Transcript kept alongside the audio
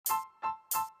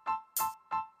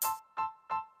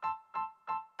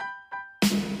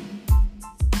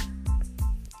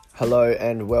Hello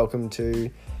and welcome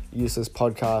to Useless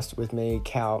Podcast with me,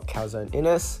 Calzone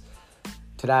Innes.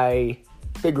 Today,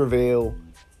 big reveal.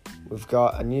 We've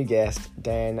got a new guest,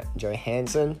 Dan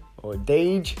Johansson, or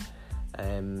Deej.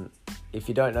 If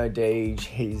you don't know Deej,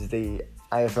 he's the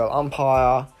AFL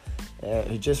umpire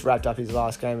who just wrapped up his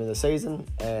last game of the season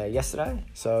yesterday.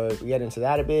 So we get into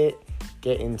that a bit,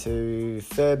 get into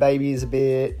fur babies a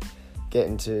bit, get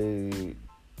into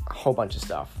a whole bunch of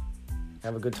stuff.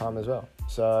 Have a good time as well.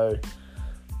 So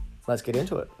let's get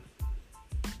into it.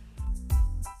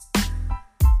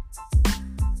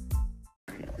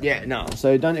 Yeah, no.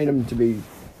 So don't need him to be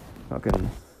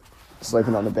fucking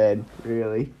sleeping on the bed,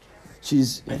 really.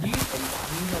 She's... Do you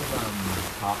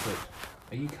have carpet?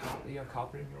 Are you have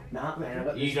carpet in your... Nah, man. I've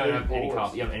got You don't have any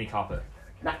carpet. You have any carpet?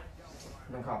 Nah.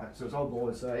 No carpet. So it's all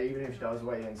boards. So even if she does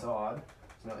wait inside,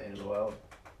 it's not the end of the world.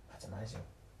 That's amazing.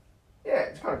 Yeah,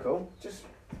 it's kind of cool. Just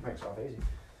makes life easy.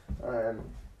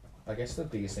 I guess the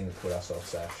biggest thing that put us off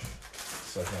Sash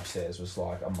sleeping upstairs was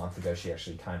like a month ago she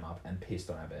actually came up and pissed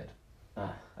on our bed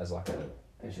as like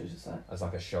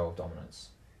a show of dominance.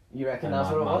 You reckon And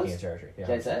that's what it marking was? a territory. Yeah,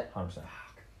 Dead set? 100%.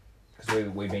 Because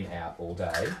we've been out all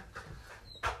day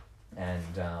and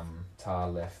Tar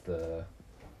left the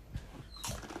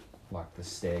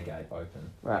stair gate open.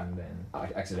 Right. And then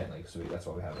accidentally, because that's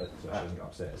why we have it, so she doesn't go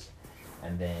upstairs.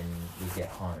 And then we get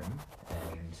home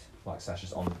and like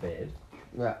Sasha's on the bed.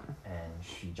 Yeah. And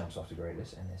she jumps off to greet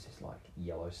us, and there's this like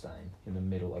yellow stain in the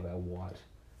middle of our white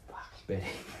bedding.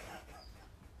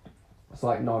 It's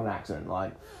like not an accident,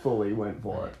 like fully went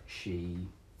for it. She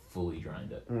fully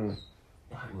drained it. Mm.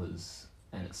 It was,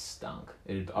 and it stunk.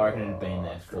 I reckon it had been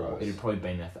there for. gross. It had probably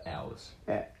been there for hours.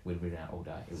 Yeah. We'd been out all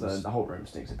day. It So was. the whole room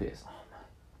stinks of piss. Oh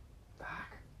no,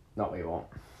 Fuck. Not what you want.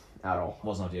 At all.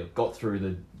 wasn't ideal. Got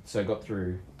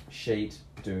through sheet,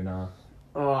 doona,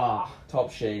 Oh.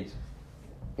 top sheet,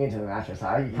 Into the mattress,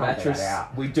 hey? You can't mattress. get that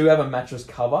out. We do have a mattress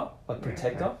cover, like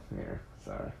protector, Yeah,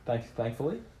 so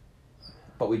thankfully.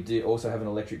 But we do also have an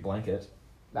electric blanket,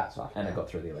 that's fucked. and it got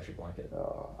through the electric blanket.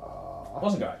 Oh. It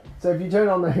wasn't great. So if you turn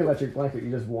on the electric blanket,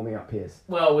 you're just warming up piss.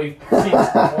 Well, we've since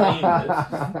cleaned it.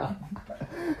 I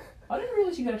didn't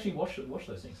realise you could actually wash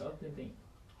those things. I didn't think.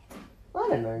 I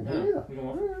don't know. Yeah, Either. you can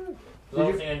wash. Did I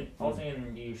you- was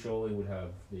thinking you surely would have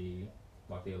the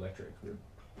electric would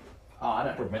Oh, I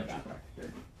don't prevent know. that.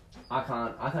 I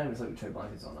can't even sleep with two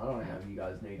blankets on. I don't know how you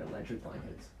guys need electric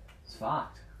blankets. It's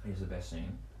fucked. Here's the best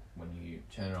thing: when you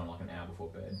turn it on like an hour before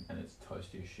bed and it's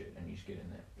toasty as shit, and you just get in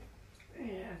there.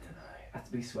 Yeah, I don't know. I have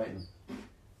to be sweating.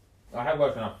 I have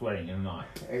woken up sweating in the night.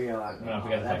 And you're like, No, I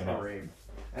forget to that's take it off. grim.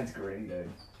 That's grim, dude.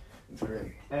 It's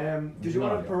grim. Did It's you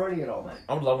not want a ideal. Peroni at all, mate?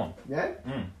 I would love one. Yeah?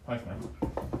 Thanks, man.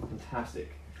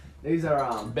 Fantastic. These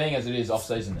are Being as it is off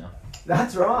season now.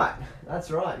 That's right. That's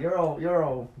right. You're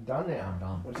all done now. I'm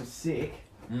done. Which is sick.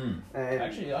 And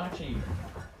Actually, it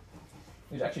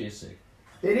actually is sick.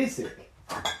 it is sick.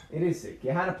 It is sick.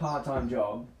 You had a part-time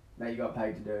job that you got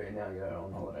paid to do, and now you're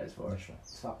on holidays for it. Literally.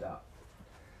 It's fucked up.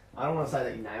 I don't want to say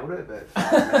that you nailed it,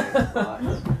 but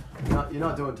man, you're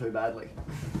not doing too badly,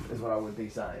 is what I would be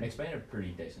saying. It's been a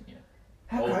pretty decent year.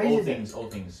 How crazy is it? All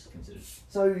things considered.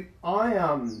 So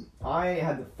I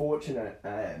had the fortunate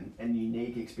and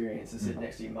unique experience to sit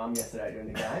next to your mum yesterday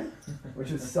during the game,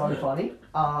 which was so funny.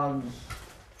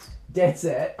 Dead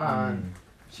set.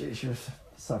 She was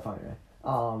so funny,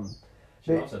 man.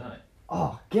 She but- loves it, hey?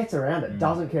 Oh, gets around it.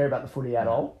 Doesn't care about the footy at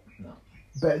all. No.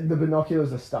 But the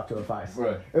binoculars are stuck to her face.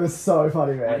 Bro. It was so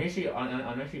funny, I man.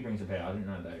 know she brings a pair. I didn't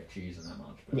know that she uses them that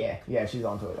much. But Yeah, she's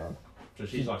onto it, man. So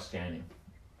she's like scanning.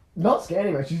 Not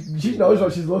scanning, man. She knows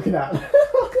what she's looking at.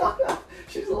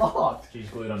 She's locked. She's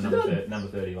glued on She's number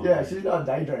 30. on Yeah, the- she's not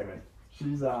daydreaming.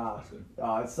 She's That's good.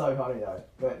 oh, it's so funny though.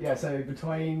 But yeah, so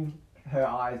between her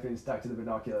eyes being stuck to the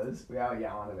binoculars, we are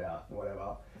yelling about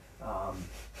whatever.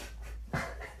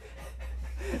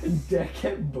 And Dad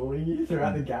kept bullying you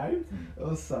throughout the game. It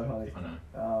was so funny. I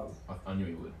know. I knew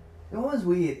he would. You know what was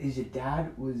weird is your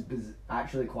dad was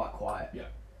actually quite quiet. Yeah.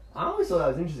 I always thought that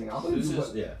was interesting. I thought This he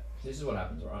was is what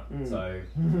happens, right? Mm. So,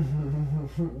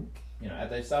 at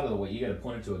the start of the week, you get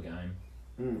appointed to a game,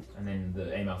 and then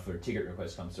the email for a ticket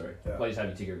request comes through. Yeah. Please have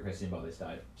your ticket request in by this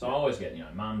date. So I always get,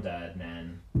 mum, dad,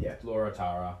 nan, Yeah. Laura,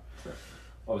 Tara, Sure.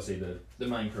 obviously the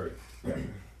main crew.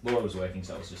 Laura was working,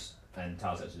 so it was just, and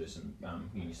Tara's had to do some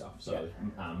uni stuff. So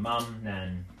mum,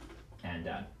 nan, and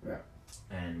dad. Yeah.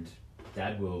 And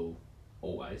dad will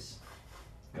always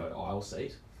go aisle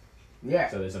seat. Yeah.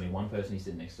 So there's only one person he's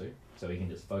sitting next to, so he can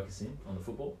just focus in on the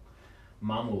football.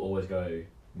 Mum will always go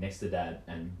next to dad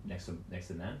and next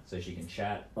to Nan, so she can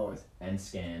chat Always. and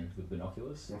scan with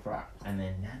binoculars. That's right. And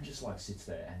then Nan just like sits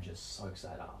there and just soaks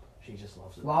that up. She just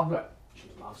loves it. Loved it. She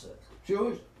loves it. She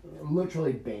was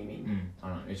literally beaming. I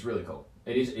know, it's really cool.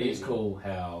 It is cool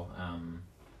how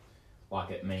like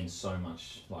it means so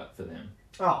much like for them.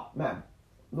 Oh man,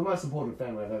 the most supportive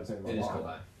family I've ever seen in my life. It is cool,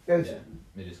 eh? It's,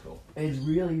 Yeah, it is cool. it's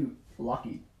really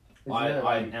lucky. It's really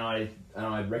lucky.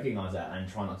 I recognise that and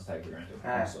try not to take it for granted.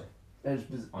 Honestly,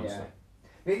 honestly.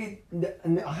 Yeah.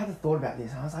 And I had a thought about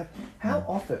this. I was like, how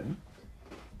often?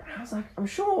 I was like, I'm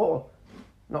sure,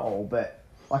 not all, but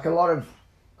like a lot of.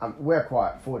 We're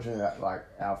quite fortunate that like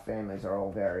our families are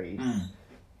all very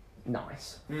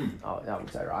nice. I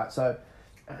would say, right? So,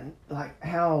 and like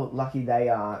how lucky they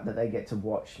are that they get to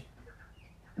watch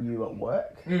you at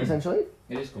work, essentially.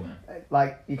 It is cool, man.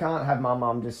 Like, you can't have my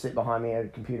mum just sit behind me at a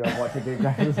computer and watch me do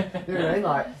games. You know what I mean?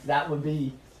 Like, that would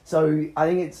be... So, I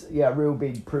think it's, a real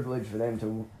big privilege for them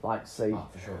to, like, see... Oh,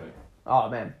 for sure, dude. Oh,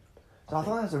 man. So, I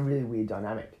thought that was a really weird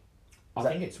dynamic. I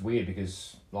think it's weird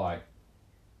because, like,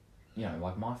 you know,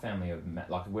 like, my family are...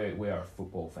 Like, we are a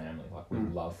football family. Like, we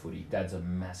love footy. Dad's a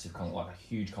massive... like, a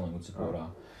huge Collingwood supporter.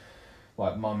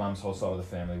 Like, my mum's whole side of the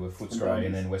family were Footscray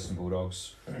and then Western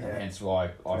Bulldogs. Hence why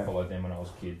I followed them when I was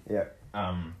a kid. Yeah.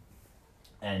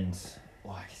 And,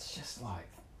 like, it's just, like...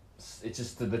 It's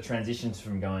just the transitions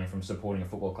from going from supporting a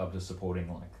football club to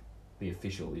supporting, like, the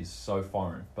official is so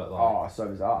foreign. But, like... Oh, so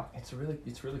bizarre. It's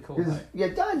really cool, mate. Yeah,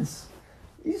 Dad's...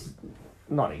 He's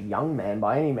not a young man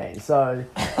by any means, so...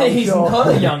 He's not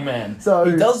a young man. So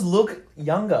he does look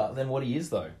younger than what he is,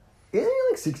 though. Isn't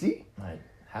he like 60? Mate,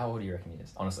 how old do you reckon he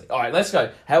is? Honestly. All right, let's go.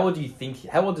 How old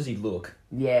does he look?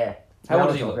 Yeah. How old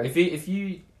does he look? If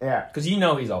you... Yeah. Because you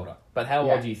know he's older. But how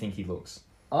old do you think he looks?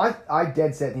 I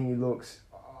dead set think he looks...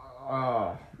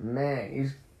 Oh,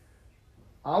 man.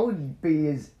 I would be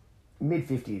his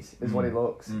mid-50s is what he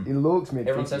looks. He looks mid-50s.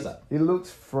 Everyone says that. He looks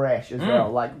fresh as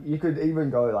well. Like, you could even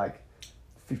go, like,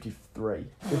 53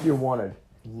 if you wanted.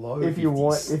 Low if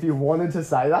 50s. If you wanted to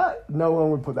say that, no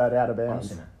one would put that out of bounds.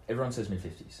 Honestly, man. Everyone says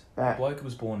mid-50s. Yeah. The bloke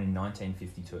was born in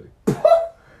 1952.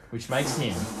 Which makes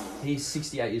him... He's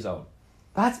 68 years old.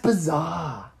 That's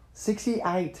bizarre.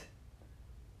 68.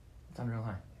 It's unreal,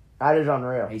 hey? That is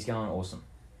unreal. He's going awesome.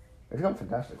 He's gone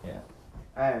fantastic.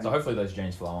 Yeah. So hopefully those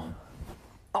genes flow on.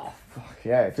 Oh, fuck,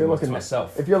 yeah. If you're looking... to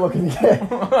myself. If you're looking...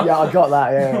 Yeah, yeah, I got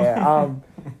that. Yeah.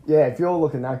 Yeah, if you're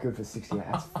looking that good for 68,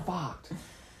 that's fucked.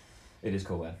 It is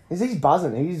cool, man. He's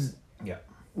buzzing. He's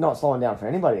not slowing down for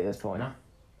anybody at this point.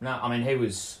 No, I mean,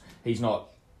 he's not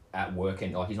at work,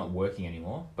 and like, he's not working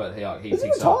anymore, but he's Isn't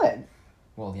he retired?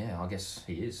 Well, yeah, I guess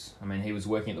he is. I mean, he was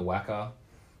working at the Wacker,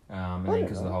 and then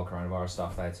because of the whole coronavirus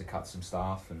stuff, they had to cut some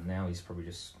staff, and now he's probably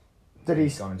just... Gone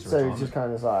into retirement. he's just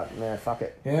kind of like, nah, fuck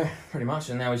it. Yeah, pretty much.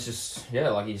 And now he's just,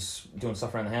 like he's doing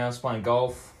stuff around the house, playing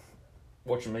golf,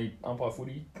 watching me umpire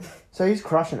footy. So he's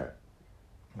crushing it.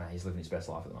 Mate, he's living his best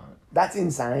life at the moment. That's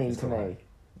insane to me.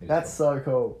 That's so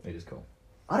cool. It is cool.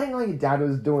 I didn't know your dad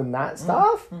was doing that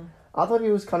stuff. I thought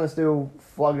he was kind of still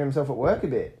flogging himself at work a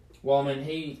bit. Well, I mean,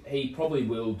 he probably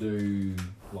will do,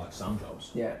 like, some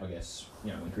jobs. Yeah. I guess,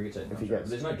 you know, when cricket season comes he around.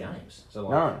 gets... But there's no games. So,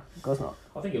 like, No, of course not.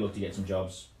 I think he'll look to get some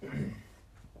jobs, you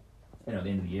know, at the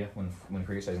end of the year when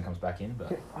cricket season comes back in.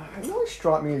 But He always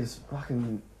strike me as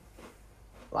fucking,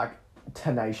 like,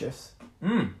 tenacious.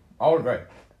 I would agree.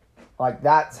 Like,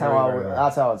 that's how Very, very,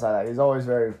 that's how I would say that. He's always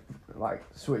very, like,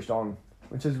 switched on,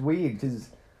 which is weird, because...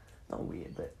 Not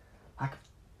weird, but, like...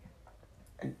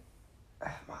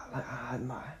 how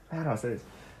do I say this?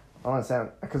 I don't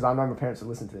sound... Because I know my parents will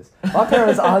listen to this. My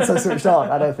parents aren't so switched on,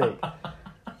 I don't think.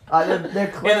 They're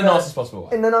clever. In the nicest possible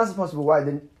way. In the nicest possible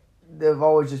way. They've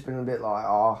always just been a bit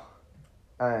like,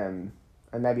 and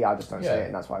maybe I just don't see it,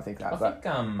 and that's why I think that. I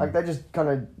think, like, they just kind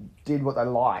of did what they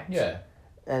liked. Yeah.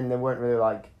 And they weren't really,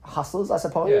 like, hustlers, I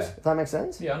suppose, if that makes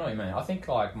sense. Yeah, I know what you mean. I think,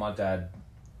 like, my dad...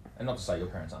 And not to say your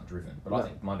parents aren't driven, but I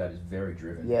think my dad is very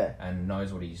driven. Yeah. And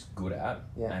knows what he's good at.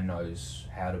 Yeah. And knows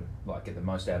how to, like, get the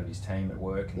most out of his team at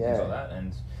work and things like that.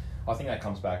 And I think that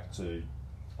comes back to,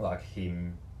 like,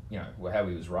 him, you know, how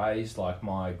he was raised. Like,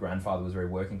 my grandfather was a very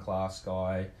working class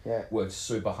guy. Yeah. Worked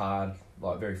super hard,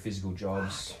 like, very physical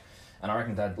jobs. And I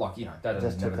reckon Dad, like, you know, Dad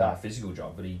has never done a physical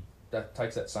job, but that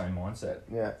takes that same mindset.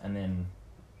 Yeah. And then,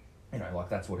 you know, like,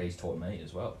 that's what he's taught me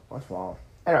as well. That's wild.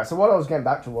 Anyway, so what I was getting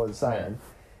back to was saying...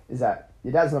 is that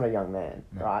your dad's not a young man,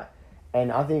 right? And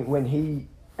I think when he,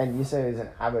 and you say he's an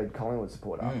avid Collingwood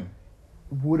supporter,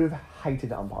 would have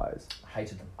hated umpires.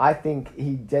 Hated them. I think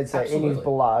he dead set in his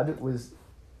blood was...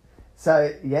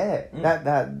 So,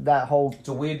 that whole... It's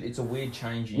a weird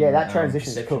change in that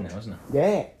transition is cool now, isn't it?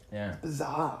 Yeah. Yeah.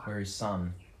 Bizarre. Where his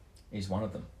son is one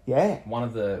of them. Yeah. One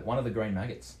of the green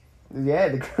maggots. Yeah,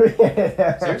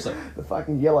 Seriously. The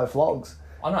fucking yellow flogs.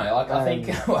 I know, like, I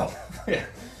think, well, yeah.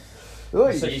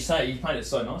 Oi. So you paint it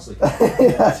so nicely.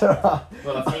 That's right.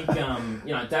 Well, I think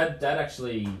Dad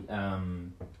actually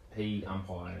he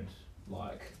umpired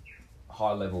like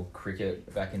high level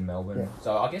cricket back in Melbourne. Yeah.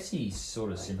 So I guess he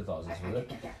sort of sympathises with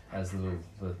it as the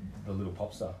little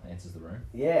pop star enters the room.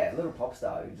 Yeah, little pop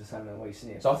star who just having a wee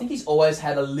sniff. So I think he's always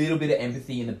had a little bit of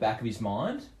empathy in the back of his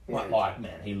mind. Yeah. Like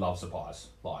man, he loves the pies.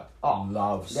 Like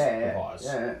loves the pies.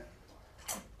 Yeah.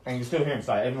 And you still hear him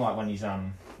say, even when he's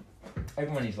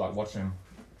like watching him.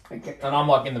 Okay. And I'm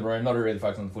like in the room, not really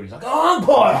focused on the footy. He's like,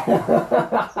 umpire!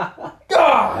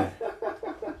 God!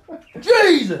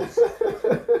 Jesus!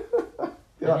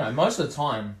 Most of the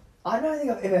time... I don't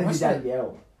think I've ever heard his dad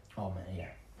yell. Oh, man, yeah.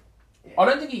 I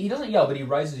don't think he doesn't yell, but he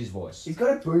raises his voice. He's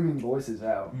got a booming voice as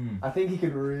well. I think he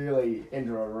could really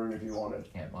enter a room if he wanted.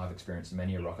 Yeah, I've experienced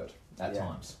many a rocket at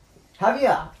times. Have you?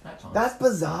 At times. That's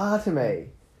bizarre to me.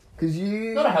 Because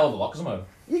you... Not a hell of a lot, because I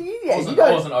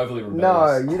wasn't overly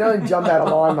rebellious. No, you don't jump out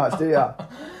of line much, do you?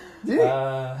 Do you?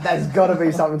 There's got to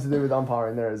be something to do with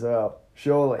umpiring there as well.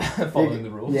 Surely. Following the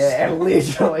rules. Yeah,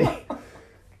 literally.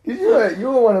 Because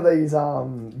you were one of these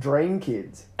dream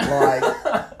kids. Like,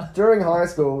 during high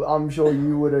school, I'm sure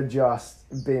you would have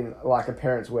just been like a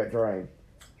parent's wet dream.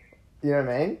 You know what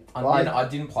I mean? I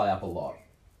didn't play up a lot.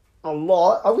 A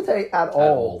lot? I would say at all. At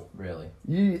all, really.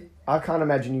 I can't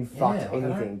imagine you fucked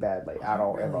anything badly at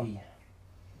all, really, ever.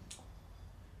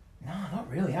 No, not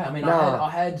really. I mean, No. I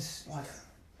had like,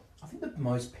 I think the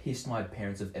most pissed my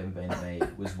parents have ever been at me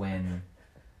was when,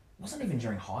 it wasn't even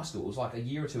during high school, it was like a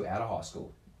year or two out of high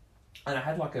school. And I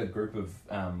had like a group of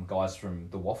guys from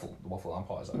the Waffle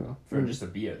umpires over for just a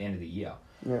beer at the end of the year.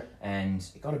 Yeah. And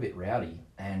it got a bit rowdy,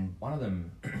 and one of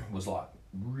them was like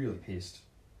really pissed.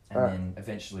 And then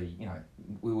eventually,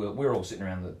 we were all sitting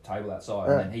around the table outside,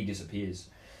 and then he disappears.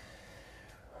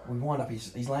 We wind up.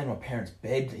 He's laying in my parents'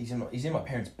 bed. He's in my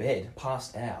parents' bed,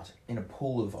 passed out in a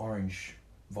pool of orange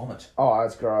vomit. Oh,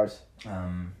 that's gross.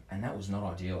 And that was not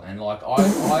ideal. And like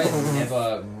I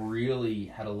never really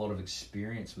had a lot of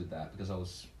experience with that because I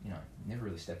was never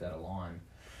really stepped out of line,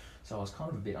 so I was kind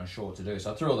of a bit unsure what to do.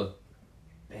 So I threw all the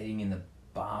bedding in the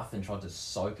bath and tried to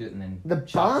soak it, and then The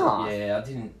bath? Yeah, I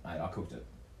didn't. I cooked it.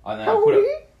 How old are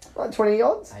you? Like 20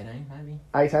 odds? 18 maybe.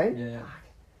 18? Yeah.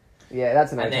 Yeah,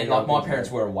 that's an 18. And then like my parents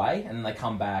were away, and then they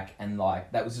come back, and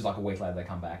like that was just like a week later they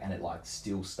come back, and it like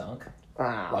still stunk.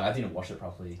 Like I didn't wash it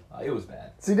properly. It was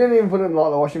bad. So you didn't even put it in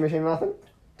like the washing machine or nothing?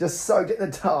 Just soaked it in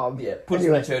the tub? Yeah, put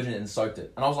some detergent in and soaked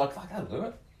it, and I was like, "Fuck, that'll do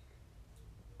it."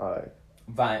 Oh,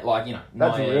 Like that's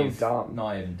naive, real dumb.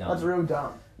 Naive and dumb. That's real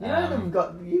dumb.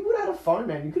 You would have had a phone,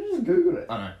 man. You could have just googled it.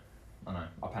 I know.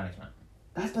 I panicked, man.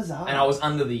 That's bizarre. And I was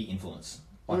under the influence,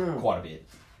 quite a bit.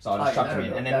 So I just chucked them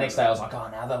in. And then the next day I was like, oh,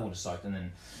 now that would have soaked. And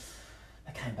then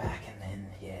I came back, and then,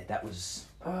 that was...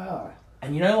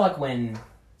 And like when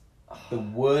the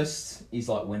worst is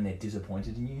like when they're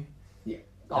disappointed in you? Yeah.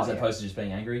 As opposed to just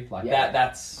being angry? Like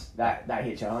that's... That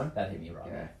hit you home? That hit me right.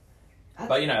 Yeah.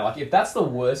 But, like if that's the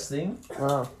worst thing,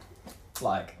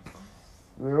 like...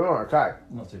 Okay.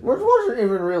 Not too bad. Which wasn't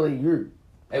even really you.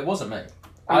 It wasn't me.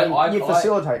 You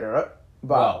facilitated it,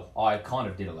 but... Well, I kind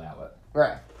of did allow it.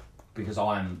 Yeah. Because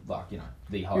I'm, like,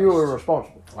 the host. You were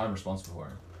responsible. I'm responsible for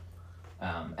him.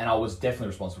 And I was definitely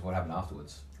responsible for what happened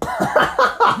afterwards.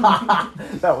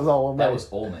 That was all on me. That was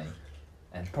all me.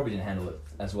 And probably didn't handle it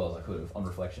as well as I could have, on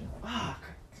reflection. Fuck.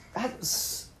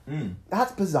 That's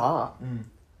bizarre.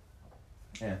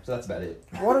 Yeah, so that's about it.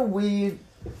 What a weird...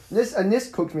 This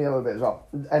cooked me a little bit as well.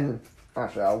 And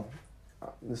actually,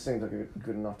 this seems like a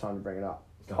good enough time to bring it up.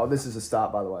 Oh, this is the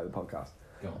start, by the way, of the podcast.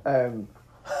 Go on.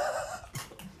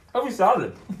 Have we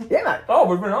started? Yeah, mate. Oh,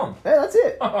 we've been on. Yeah, that's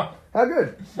it. How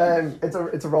good.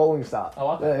 It's a rolling start. I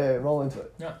like that. Yeah, roll into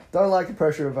it. Yeah. Don't like the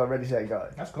pressure of ready, set, go.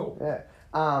 That's cool. Yeah.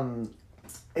 Alright,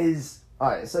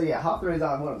 so yeah, half the reason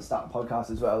I wanted to start the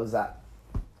podcast as well is that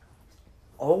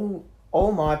all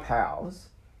my pals,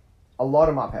 a lot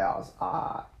of my pals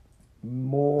are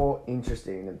more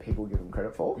interesting than people give them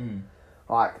credit for.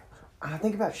 Like, I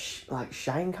think about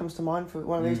Shane comes to mind for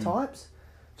one of these types.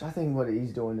 Which I think what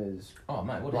he's doing is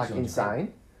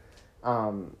insane.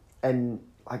 And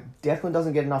definitely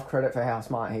doesn't get enough credit for how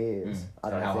smart he is.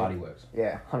 And how hard he works.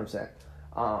 Yeah, 100%.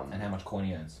 And how much coin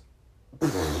he earns.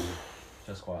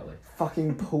 Just quietly.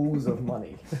 Fucking pools of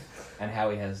money. And how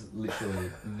he has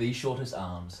literally the shortest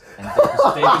arms and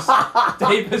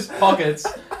deepest pockets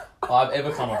I've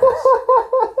ever come across.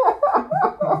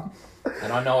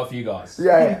 And I know a few guys.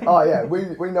 Yeah. Oh, yeah.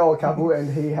 We know a couple, and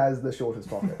he has the shortest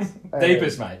pockets.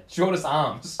 Deepest, mate. Shortest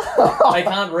arms. They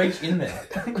can't reach in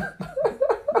there.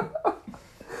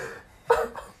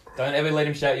 Don't ever let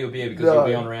him shout you a beer because No. you'll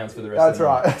be on rounds for the rest of the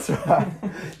night. That's right.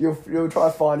 You'll try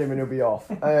to find him and he'll be off.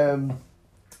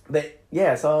 But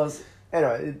yeah, so I was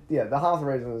anyway. The half the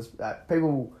reason was that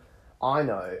people I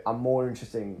know are more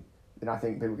interesting than I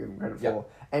think people give them credit Yep. for,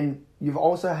 and you've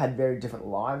also had very different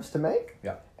lives to me.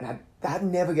 Yeah. And that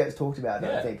never gets talked about.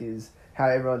 That I Yeah. think is how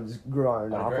everyone's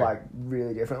grown I up agree. like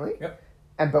really differently. Yep.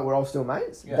 But we're all still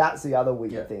mates. Yeah. That's the other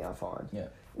weird Yeah. thing I find. Yeah.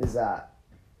 Is that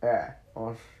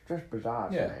it's just bizarre.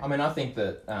 to Yeah, me. I mean, I think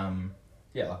that,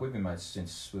 like we've been mates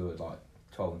since we were like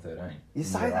 12 and 13. You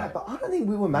say You're that, right. but I don't think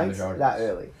we were mates majority that of us.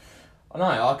 early. I know,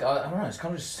 I don't know, it's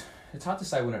kind of just, it's hard to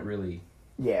say when it really,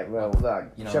 Yeah, well,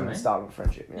 like, You know you what I mean? started a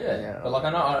friendship. yeah. But like, I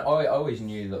know, I always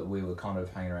knew that we were kind of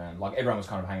hanging around, like everyone was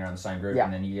kind of hanging around the same group, Yeah.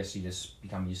 and then you just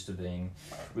become used to being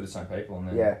with the same people, and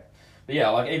then, Yeah. But yeah,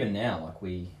 like even now, like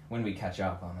when we catch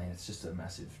up, I mean, it's just a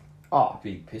massive, Oh,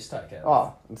 big piss take out.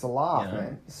 oh, it's a laugh, You know?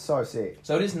 man. It's so sick.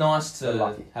 So it is nice So to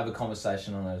lucky. have a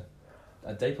conversation on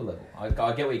a deeper level. I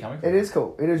get where you're coming from. It is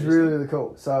cool. It is It is really, cool. really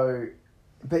cool. So,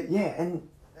 but yeah, and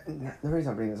the reason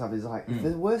I'm bringing this up is like, if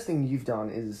the worst thing you've done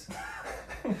is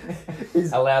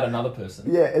Allowed another person.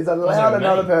 yeah, is Wasn't allowed even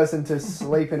another me. person to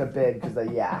sleep in a bed because they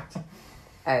yacked,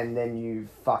 and then you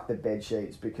fuck the bed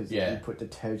sheets because Yeah. you put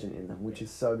detergent in them, which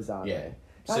is so bizarre. to Yeah. me.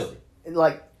 That's- Silly.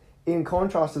 Like, in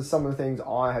contrast to some of the things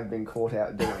I have been caught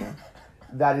out doing,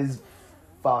 that is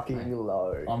fucking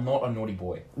low. I'm not a naughty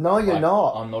boy. No, you're Like,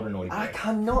 not. I'm not a naughty boy. I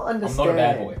cannot I'm understand. not a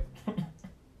bad boy.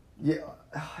 Yeah,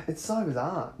 it's so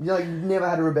bizarre. You're like, you've never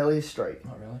had a rebellious streak.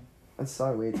 Not really. It's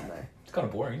so weird to me. It's kind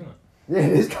of boring, isn't it? Yeah,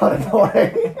 it is kind of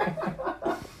boring.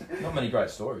 Not many great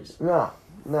stories. No.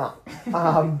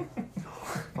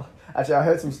 Actually, I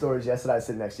heard some stories yesterday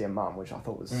sitting next to your mum, which I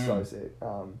thought was so sick.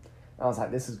 I was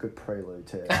like, this is a good prelude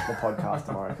to the podcast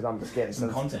tomorrow because I'm just getting Some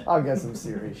content. I'm getting some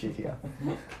serious shit here.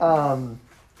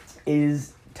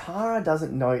 Is Tara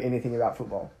doesn't know anything about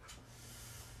football.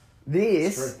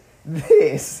 This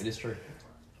It is true.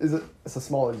 it's a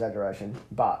small exaggeration,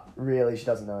 but really she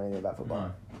doesn't know anything about football.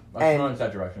 No. That's not an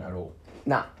exaggeration at all.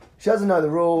 Nah, she doesn't know the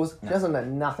rules. She No. doesn't know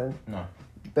nothing. No.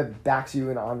 But backs you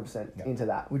in 100% Yeah. into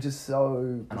that, which is so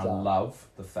And bizarre. I love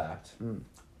the fact Mm.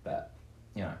 that,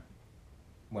 you know,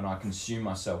 when I consume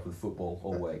myself with football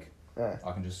all week, Yeah.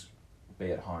 I can just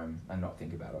be at home and not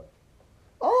think about it.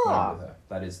 Oh, When I'm with her.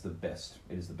 That is the best.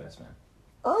 It is the best, man. It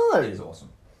oh, is awesome.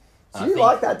 so And I you think-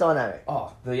 like that dynamic?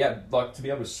 Oh, like to be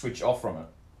able to switch off from it.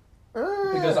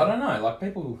 Ah. Because I don't know, like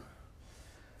people,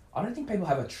 I don't think people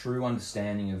have a true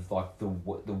understanding of like the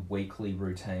weekly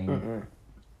routine Mm-mm.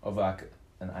 of like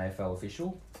an AFL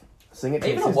official, Sing it to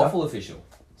even me, a sister. waffle official.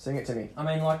 Sing it to me. I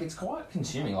mean, like it's quite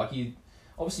consuming. Like you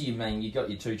got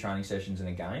your 2 training sessions in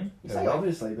a game. You per say week.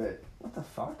 obviously, but what the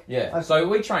fuck? Yeah. So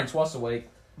we train twice a week.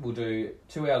 We'll do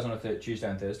 2 hours on a Tuesday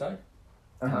and Thursday,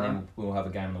 Uh-huh. and then we'll have a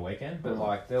game on the weekend. But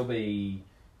like there'll be,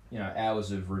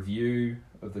 hours of review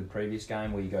of the previous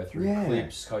game where you go through Yeah.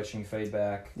 clips, coaching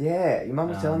feedback. Yeah, your mum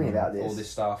was telling me about this. All this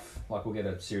stuff. Like we'll get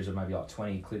a series of maybe like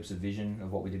 20 clips of vision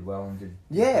of what we did well and did.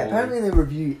 Yeah, poorly. apparently they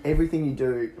review everything you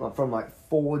do from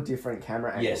 4 different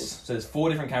camera angles. Yes. So there's 4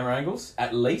 different camera angles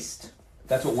at least.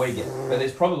 That's what we get. But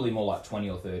there's probably more like 20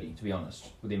 or 30 to be honest,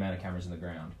 with the amount of cameras in the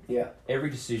ground. Yeah. Every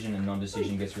decision and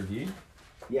non-decision gets reviewed.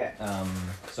 Yeah.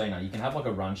 So you can have like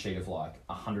a run sheet of like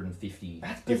 150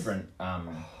 That's different,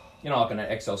 like an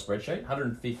Excel spreadsheet,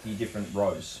 150 different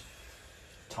rows,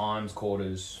 times,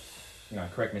 quarters,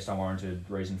 correct, missed, unwarranted,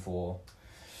 reason for,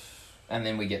 and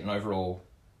then we get an overall,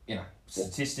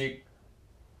 statistic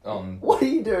on What do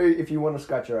you do if you want to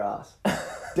scratch your ass?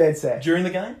 Dead set. during the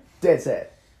game. Dead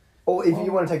set. Or if Well-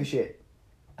 you want to take a shit.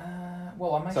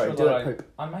 Well, I make Sorry, sure do that it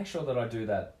poop. I make sure that I do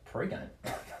that pre-game,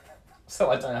 so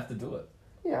I don't have to do it.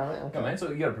 Yeah, okay. Come on, so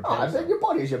you got to prepare. Oh, yourself. but your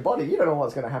body is your body. You don't know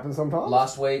what's going to happen sometimes.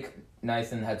 Last week,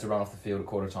 Nathan had to run off the field at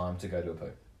quarter time to go to a poo.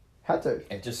 Had to.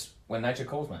 It just when nature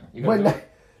calls, man. You got to When do they,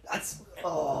 it. that's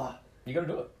oh, You got to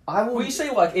do it. I will. Well, you see,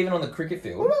 like even on the cricket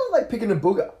field. What about like picking a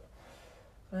booger?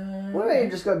 What about you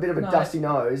just got a bit of a No. dusty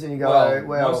nose and you go,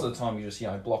 well, most of the time you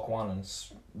just block one and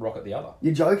rocket the other.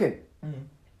 you're joking.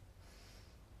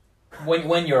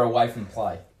 When you're away from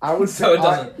play, I would So say it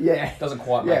doesn't- yeah, it doesn't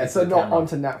quite make yeah. it So to the not camera.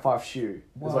 onto Nat 5 shoe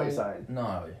is what you're saying.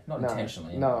 No, not No,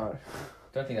 intentionally. No,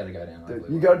 Don't think that'd go down. dude,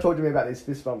 overly you well. got to talk to me about these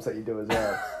fist bumps that you do as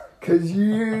well, because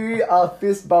you are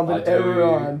fist bumping I do.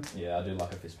 everyone. Yeah, I do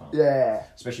like a fist pump. Yeah,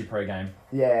 Especially pre-game.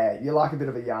 yeah. You like a bit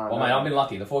of a yarn. Well, don't mate, you? I've been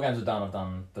lucky. The 4 games are done. I've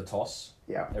done the toss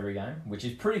Yeah. every game, which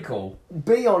is pretty cool.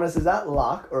 Be honest, is that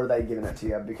luck or are they giving it to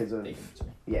you because of? They give it to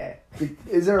me. Yeah.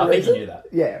 Is there a I think reason? you knew that.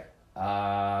 Yeah.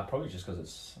 Probably just because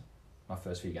it's my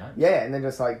first few games. Yeah, and then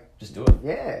just like Just do it.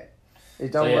 yeah, he's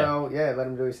done So, yeah. well. Yeah, let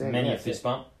him do his thing. Many Yeah, a fist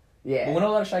bump. Yeah. But we're not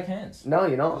allowed to shake hands. No,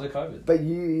 you're not. Because of COVID. But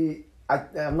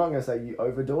I'm not going to say you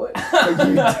overdo it, but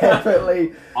you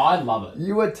definitely... I love it.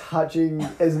 You were touching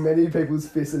as many people's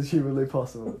fists as humanly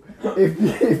possible.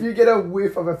 If you get a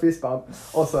whiff of a fist bump,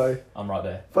 also... I'm right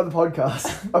there. For the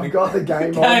podcast, I've got the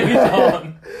game on. Game is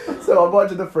on. So I'm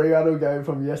watching the Fremantle game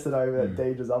from yesterday that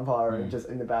Deej was umpiring just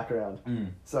in the background.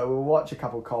 So we'll watch a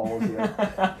couple calls,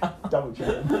 double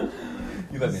check them.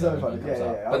 You let me So know funny. when it comes Yeah,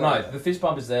 up. yeah, But no, the fist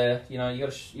bump is there. You know, you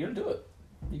gotta do it.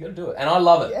 You gotta do it, and I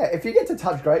love it. Yeah, if you get to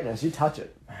touch greatness, you touch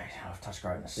it. Mate, I've touched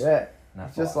greatness. Yeah,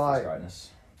 That's just like like greatness,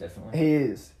 definitely. he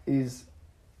is. He's.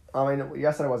 I mean,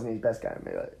 yesterday wasn't his best game,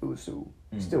 but it was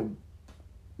still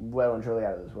well and truly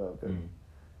out of this world. Good.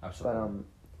 Absolutely.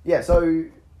 But yeah. So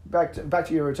back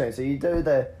to your routine. So you do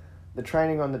the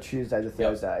training on the Tuesday to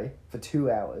Thursday for 2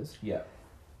 hours. Yeah.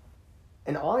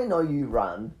 And I know you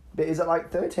run, but is it like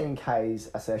 13 Ks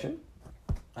a session?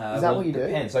 Is that what you do?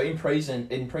 Depends. So in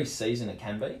pre-season it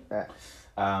can be.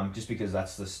 Yeah. Just because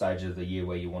that's the stage of the year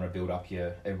where you want to build up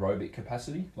your aerobic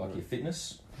capacity, like your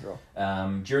fitness. Sure.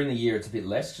 During the year it's a bit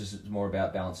less because it's more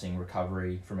about balancing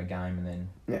recovery from a game and then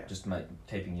just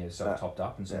keeping yourself topped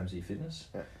up in terms of your fitness.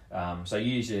 Yeah. So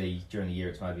usually during the year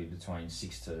it's maybe between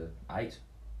 6 to 8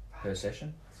 per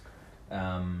session.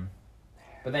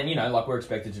 But then, like we're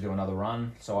expected to do another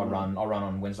run. So I'll run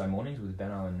on Wednesday mornings with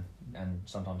Benno and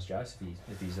sometimes Jace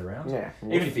if he's around. Yeah.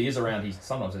 Even if he is around, he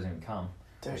sometimes doesn't even come,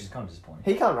 Dude. which is kind of disappointing.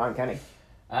 He can't run, can he? He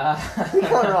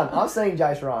can't run. I've seen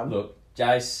Jace run. Look,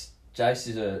 Jace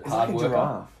is a He's hard like a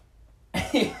worker.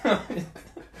 giraffe.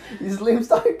 His limbs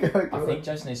don't go good. I think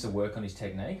Jace needs to work on his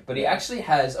technique, but he actually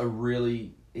has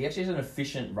an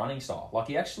efficient running style. Like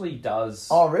he actually does.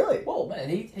 Oh, really? Well, man,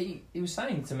 he was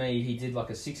saying to me he did like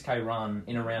a 6K run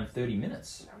in around 30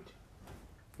 minutes.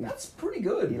 That's pretty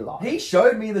good. He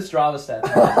showed me the Strava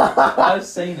stats. I've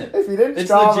seen it. If you didn't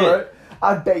It's Strava legit. it,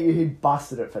 I bet you he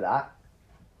busted it for that.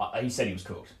 He said he was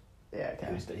cooked. Yeah,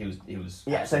 okay. He was.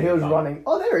 Yeah, so he absolutely was done. running.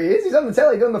 Oh, there he is. He's on the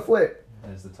telly doing the flip.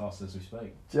 There's the toss as we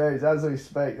speak. Jeez, as we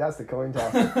speak, that's the coin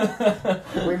toss.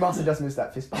 We must have just missed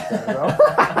that fist bump as well.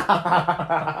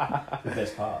 The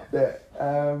best part.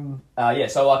 Yeah.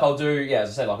 So like I'll do, as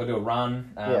I said, like I'll do a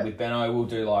run Yeah. with Benno. We'll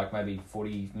do like maybe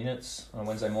 40 minutes on a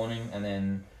Wednesday morning, and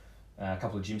then a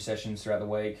couple of gym sessions throughout the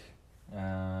week,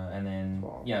 and then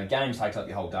games takes up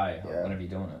your whole day whenever you're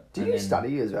doing it. Do And you then,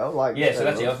 study as well? Like so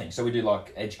that's the other thing. So we do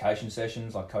like education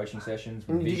sessions, like coaching sessions.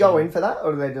 With Do you vision. go in for that,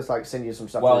 or do they just like send you some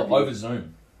stuff? to Well, review? over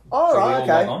Zoom. Oh, so right, we all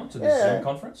okay. log on to this Yeah. Zoom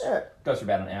conference. Yeah. Goes for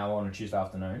about an hour on a Tuesday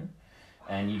afternoon,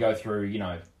 and you go through,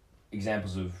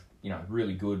 examples of,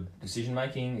 really good decision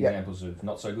making, examples of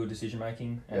not so good decision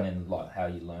making, and then like how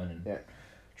you learn and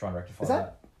try and rectify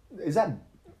that. Is that?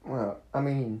 Well, I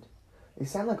mean, it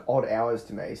sound like odd hours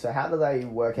to me. So how do they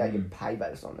work out your pay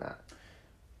based on that?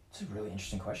 It's a really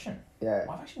interesting question. Yeah.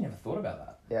 I've actually never thought about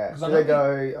that. Yeah. 'Cause So I they know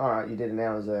go, all right, you did an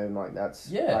hour Zoom, like that's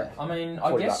I mean,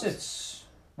 I guess $40. it's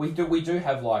we do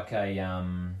have like a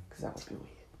because that must be weird.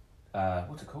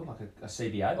 what's it called, like a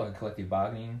CBA, like a collective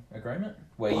bargaining agreement,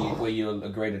 where you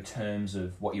agree to terms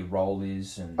of what your role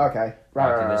is and Okay. there's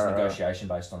Right. negotiation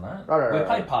based on that. Right. We're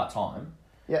paid part time.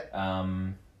 Yeah.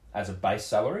 As a base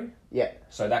salary. Yeah.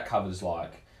 So that covers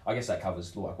like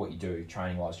what you do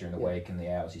training wise during the week and the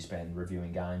hours you spend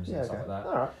reviewing games and stuff like that.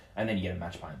 All right. And then you get a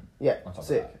match payment. Yeah. On top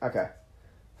Sick. of Okay.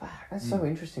 Fuck, that's so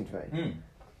interesting to me. Mm.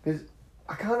 Because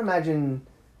I can't imagine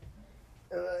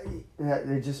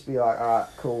they'd just be like, all right,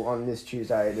 cool, on this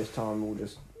Tuesday at this time, we'll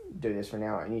just do this for an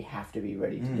hour, and you have to be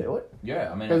ready to do it. Yeah,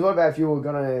 I mean... Because what about if you were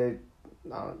going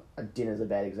to... a dinner's a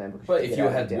bad example. But if you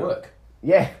had work.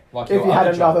 Yeah. Like if you had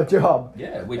another job.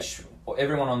 Yeah, which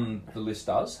everyone on the list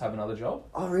does have another job.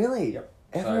 Oh, really? Yep.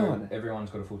 Everyone? So everyone's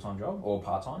got a full-time job or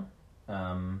part-time.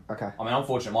 Okay. I mean, I'm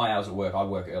fortunate. My hours at work, I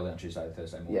work early on Tuesday to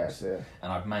Thursday mornings. Yes, yeah.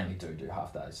 And I mainly do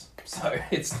half days. So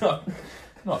it's not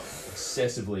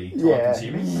excessively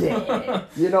time-consuming. Yeah.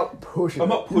 You're not pushing. I'm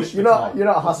not pushing You're the not. time. You're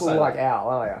not Let's hustling say like that. Al,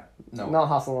 are you? No. Not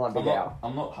hustling like Big Al.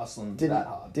 I'm not hustling Didn't, that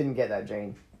hard. Didn't get that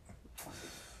gene.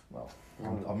 Well,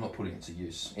 I'm not putting it to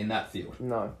use in that field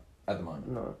No. at the moment.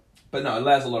 No. But no, it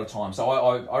allows a lot of time. So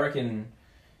I reckon,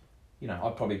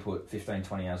 I'd probably put 15,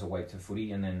 20 hours a week to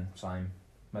footy and then same,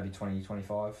 maybe 20,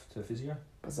 25 to physio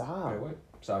Bizarre. per week.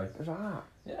 So, Bizarre.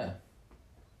 yeah.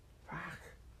 Fuck.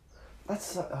 That's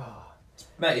so... Oh.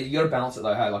 Mate, you got to balance it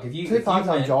though, hey? Like if you... Two if you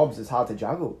part-time went- jobs is hard to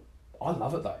juggle. I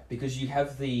love it though, because you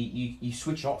have you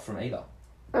switch off from either.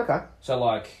 Okay. So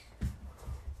like...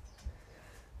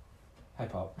 Hey,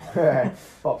 Pop.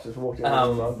 Pops just walked in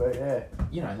but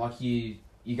yeah. Like you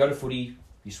go to footy,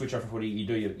 you switch off from footy,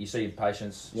 you see your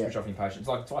patients, switch off from your patients.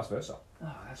 Like it's vice versa.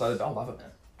 Oh, So I love it, man.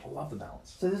 I love the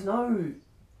balance. So there's no...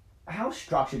 how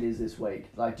structured is this week?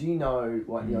 Like, do you know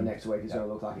what your next week is going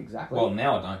to look like exactly? Well,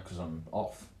 now I don't because I'm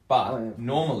off. But Oh, yeah.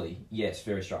 normally, yes,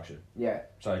 very structured. Yeah.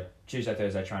 So Tuesday,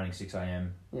 Thursday training, 6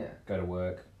 a.m. Yeah. Go to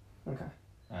work. Okay.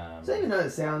 So even though it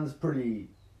sounds pretty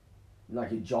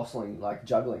like you're jostling, like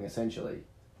juggling essentially.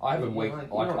 I have a You week.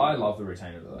 like- Like you know- I love the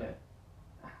routine of it though.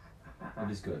 Yeah.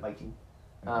 It is good. Baking.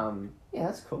 Yeah,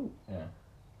 that's cool. Yeah.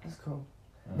 That's cool.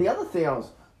 Yeah. The other thing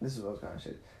this is what I was going to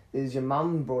say, is your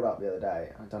mum brought up the other day,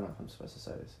 I don't know if I'm supposed to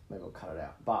say this, maybe I'll cut it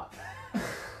out, but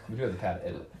We do have the power to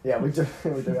edit. yeah, we do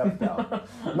have the power.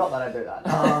 Not that I do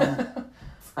that.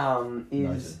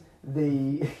 Is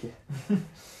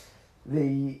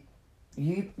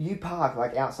you park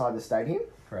like outside the stadium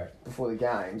Correct. before the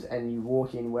games and you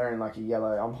walk in wearing like a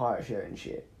yellow umpire shirt and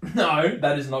shit. No,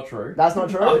 that is not true. That's not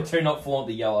true? I do not flaunt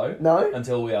the yellow No?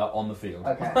 until we are on the field.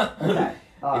 Okay. Okay.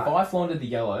 If I flaunted the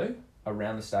yellow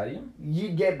around the stadium,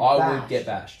 You'd get I bashed. would get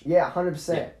bashed. Yeah,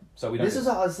 100%. Yeah. So we don't. This is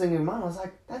what I was thinking in mine. I was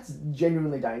like, that's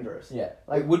genuinely dangerous. Yeah.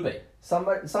 Like- it would be.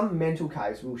 Some mental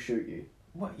case will shoot you.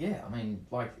 Well, yeah. I mean,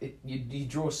 like you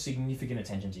draw significant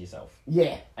attention to yourself,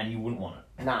 Yeah. and you wouldn't want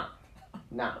it. Nah.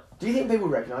 Do you think people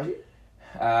recognise you?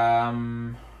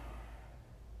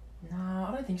 No,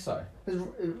 I don't think so. Because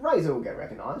Razor will get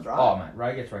recognised, right? Oh man,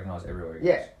 Ray gets recognised everywhere. He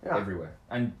Yeah, goes. yeah. Everywhere,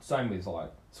 and same with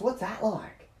like. So what's that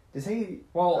like? Does he?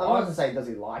 Well, I'm not going to say does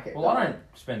he like it. Well, I don't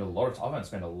spend a lot of. I don't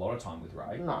spend a lot of time with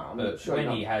Ray. No, I'm But sure when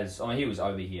not. he has, I mean, he was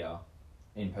over here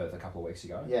in Perth a couple of weeks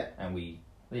ago. Yeah. And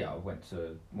I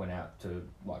went out to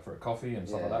like for a coffee and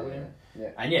stuff like that with him. Yeah.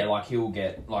 And yeah, like he'll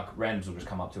get like randoms will just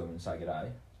come up to him and say g'day.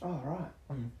 Oh right.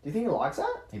 Mm. Do you think he likes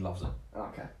that? He loves it.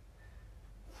 Okay.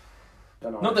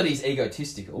 Don't know. Not that he's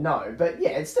egotistical. No, but yeah,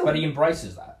 it's still. But he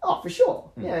embraces that. Oh, for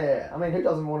sure. Mm. Yeah. I mean, who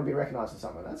doesn't want to be recognised for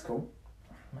something? That's cool.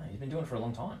 Man, he's been doing it for a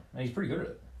long time, and he's pretty good at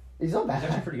it. He's not bad.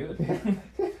 He's actually pretty good.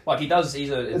 Like he does.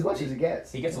 As much as he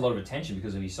gets. He gets a lot of attention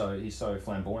because he's so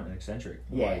flamboyant and eccentric.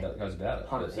 The way he goes about it.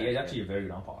 But 100%, he's actually a very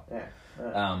good umpire.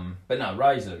 Yeah. But no,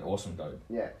 Ray's an awesome dude.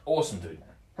 Yeah. Awesome dude, man.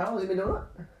 How long has he been doing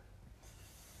it?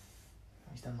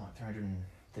 He's done like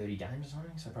 330 games or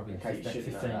something, so probably Okay, you 15,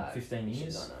 should know 15, that. 15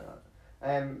 years.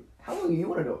 No. How long do you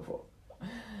want to do it for?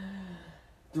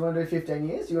 Do you want to do 15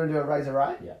 years? Do you want to do a Razor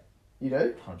Ray? Yeah. You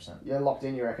do? 100%. You're locked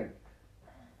in, you reckon?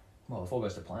 Well, if all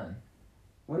goes to plan.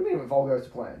 What do you mean if all goes to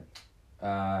plan?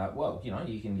 Well,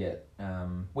 you can get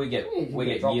we get Yeah, you can we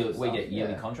get get drops yearly and we stuff, get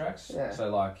yearly yeah. contracts. Yeah. So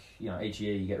like each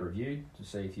year you get reviewed to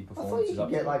see if your I performance thought you is could up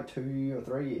get to like 2 or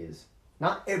 3 years.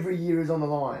 Not every year is on the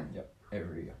line. Yep,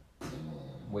 every year.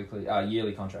 Weekly,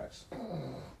 yearly contracts.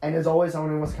 And there's always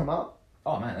someone who wants to come up.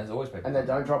 Oh man, there's always people. And they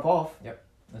don't drop off.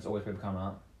 There's always people coming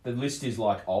up. The list is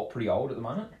like pretty old at the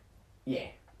moment. Yeah.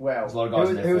 Well, There's a lot of guys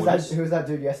in their who was 40s. who was that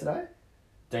dude yesterday?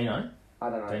 Dino, I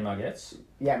don't know. Dean Margetts,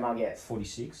 Yeah, Margetts.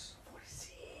 46.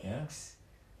 46. Yeah,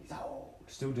 He's old.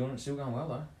 still going well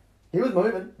though. He was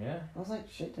moving. Yeah, I was like,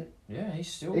 shit, dude. yeah, he's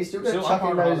still He's still got to chuck in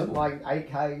umpiring at a high those level. like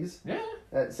 8Ks Yeah,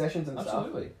 at sessions and stuff.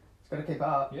 absolutely. He's got to keep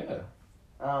up. Yeah,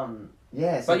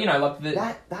 Yeah. So but like the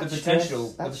that the stress, potential.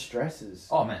 that stresses.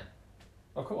 Oh man,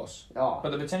 of course. Oh.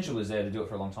 But the potential is there to do it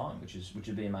for a long time, which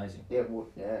would be amazing. Yeah, well,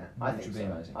 yeah. I Which think would be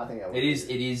so. amazing. I think that would It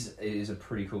be. is a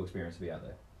pretty cool experience to be out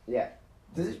there. Yeah.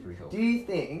 Does It's it, pretty cool. do you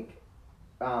think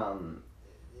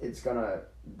it's gonna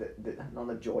not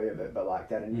the joy of it, but like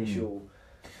that initial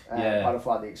Yeah.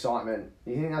 butterfly, the excitement?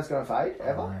 Do you think that's gonna fade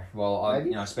ever? Well,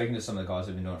 Maybe? speaking to some of the guys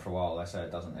who've been doing it for a while, they say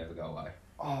it doesn't ever go away,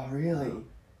 Oh, really?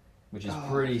 which is Oh.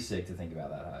 pretty sick to think about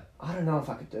that. Hey? I don't know if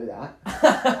I could do that.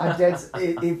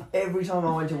 If every time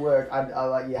I went to work, I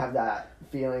like you have that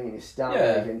feeling in your stomach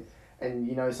Yeah. and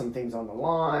you know some things on the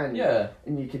line. Yeah,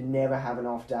 And you could never have an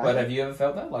off day. but have you ever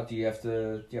felt that? Like, do you have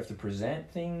to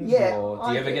present things? Yeah, Or do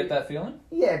I you ever do. get that feeling?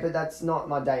 Yeah, but that's not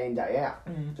my day in, day out.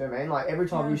 Mm. Do you know what I mean? Like every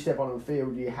time Yeah. you step onto the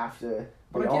field, you have to.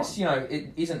 But be I guess on. it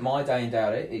isn't my day in day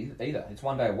out either. It's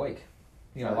one day a week.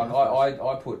 Oh, Like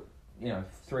I put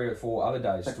 3 or 4 other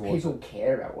days Like towards. people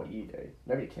care about what you do.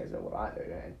 Nobody cares about what I do,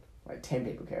 man. Like 10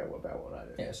 people care about what I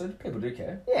do. Yeah, so people do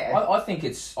care. Yeah. I think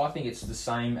it's the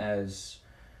same as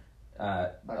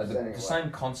Presenting the same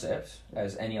concept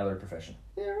as any other profession.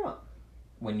 Yeah, right.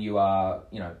 When you are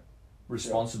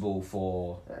responsible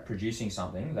for Yeah. producing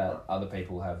something that other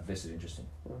people have vested interest in.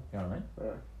 Yeah. You know what I mean?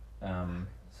 Yeah.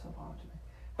 So hard to me.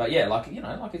 But yeah, like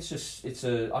I think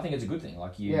it's a good thing.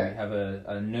 Like you Yeah. have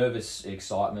a nervous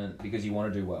excitement because you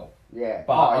want to do well. Yeah.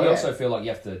 But I yeah. also feel like you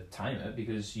have to tame it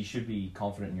because you should be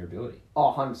confident in your ability.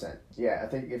 Oh, 100%. Yeah, I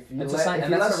think if you It's let, the same- if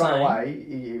and you let that's it the run same-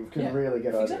 away, you can Yeah, really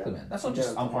get over Exactly, it. man. That's not You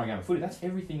just get umpiring game of footy. That's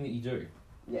everything that you do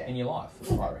Yeah. in your life,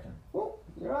 I reckon. Well,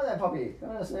 you're right there, puppy. Go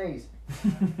to sneeze.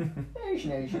 Sneeze,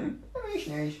 sneeze. Sneeze,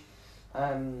 sneeze.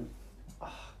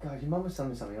 God, your mum was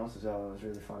telling me something else as well. It was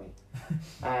really funny.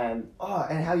 And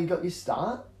how you got your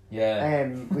start? Yeah.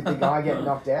 With the guy getting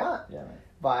knocked out Yeah, mate.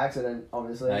 by accident,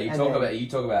 obviously. No, you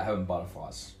talk about having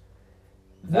butterflies.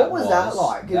 What was that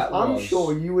like? Because I'm was-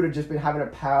 sure you would have just been having a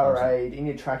Powerade in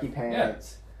your tracky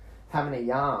pants, having a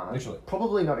yarn. Literally.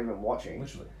 Probably not even watching.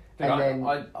 Literally. And And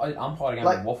then- I umpired a game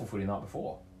like- of waffle footy the night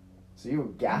before. So you were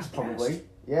gassed, Gassed. probably.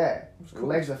 Yeah. was Your cool.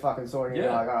 legs are fucking sore and you're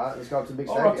Yeah. like, alright, let's go up to the big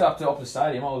I stadium. rocked up to Optus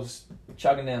Stadium. I was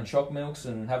chugging down choc milks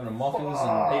and having a mockers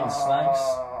and eating snakes.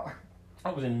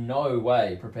 I was in no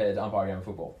way prepared to umpire a game of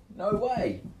football. No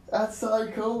way. That's so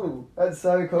cool. That's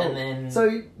so cool. And then- so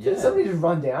yeah. did somebody just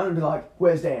run down and be like,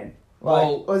 "Where's Dan?" Like,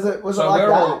 Well, was it like we're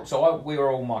that? all we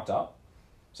were all mic'd up.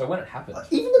 So when it happened,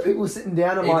 Even the people sitting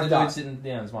down are even mic'd the dude up. sitting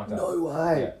down is mic'd up. No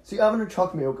way. Yeah. So you're having a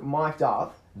choc milk, mic'd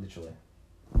up. Literally.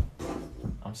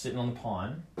 I'm sitting on the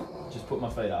pine, just put my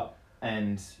feet up,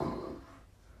 and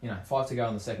 5 to go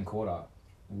in the second quarter.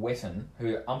 Wetton,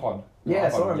 who umpired, Yeah, I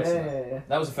umpired saw him. yesterday. Yeah.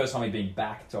 That was the first time he'd been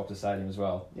back to Optus Stadium as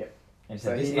well. Yep. And he So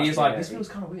said, he he must was be like, happy. this feels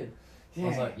kind of weird. Yeah. I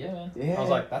was like, yeah, man. Yeah. I was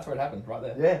like, that's where it happened, right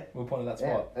there. Yeah. We were pointing at that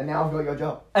Yeah. spot. And now I've got your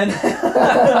job.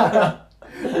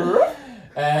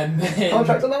 And then...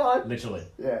 Contract on the line. Literally.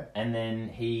 Yeah. And then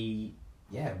he,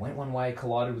 went one way,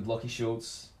 collided with Lockie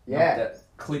Schultz. Yeah.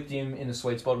 Clipped him in the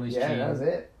sweet spot on his Yeah, chin. that was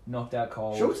it. Knocked out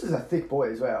cold. Schultz is a thick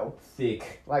boy as well.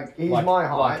 Thick. Like he's Like- my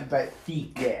height, like but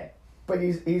thick. yeah. But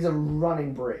he's a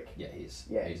running brick. Yeah, he is.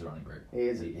 Yeah. He's a running brick. He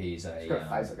is. He's a... He's got a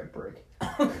face like a brick.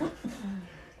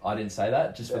 I didn't say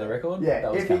that, just for the record. Yeah.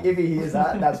 That was If he hears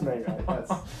that, that's me, mate.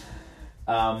 That's.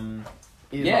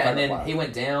 He's my and then favourite he player.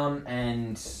 went down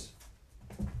and,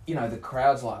 the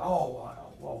crowd's like,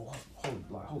 holy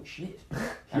shit.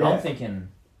 And Yeah. I'm thinking,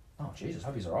 oh, Jesus,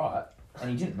 hope he's all right. And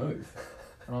he didn't move.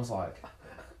 And I was like,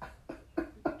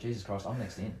 Jesus Christ, I'm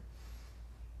next in.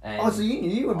 And Oh, so you knew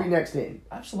you would be next in?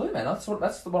 absolutely, man. That's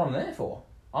what I'm there for.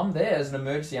 I'm there as an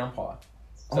emergency umpire.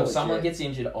 So Holy if someone shit. gets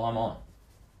injured, I'm on.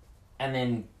 And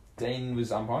then Dean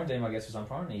was umpiring. Dean, I guess, was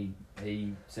umpiring.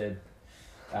 He said,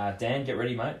 Dan, get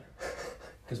ready, mate.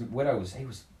 Because Wedo he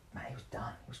was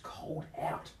done. He was cold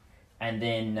out. And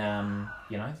then,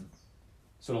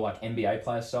 sort of like NBA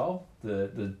player style,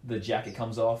 the jacket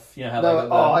comes off. You know how they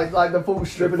got it's like the full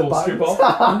strip of the full buttons. strip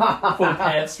off, full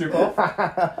pants strip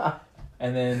off.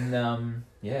 And then,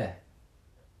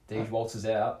 Deej waltzes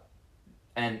out.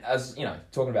 And as,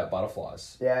 talking about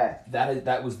butterflies, Yeah.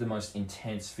 that was the most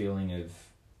intense feeling of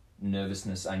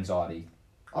nervousness, anxiety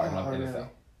I've ever really? felt.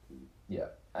 Yeah.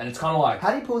 And it's kind of like,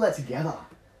 How do you pull that together?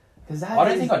 Because I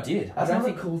don't think I did. That's I don't not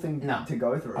think, a cool thing no. to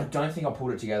go through. I don't think I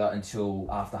pulled it together until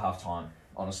after half time,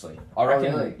 honestly. I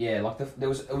reckon, really? yeah, like it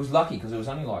was lucky because there was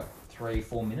only like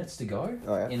 3-4 minutes to go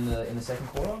Oh, yeah. in the second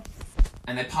quarter.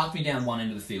 And they parked me down one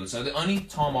end of the field. So the only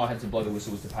time I had to blow the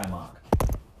whistle was to pay a mark.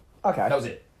 Okay. That was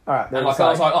it. All right. And like, I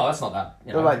was like, oh, that's not that.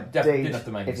 You know, like, didn't have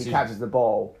to make a if he decision. catches the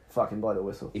ball, fucking blow the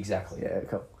whistle. Exactly. Yeah,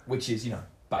 cool. Which is,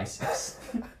 basics.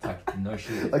 Like, no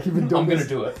shit. Like you've been doing I'm going to this.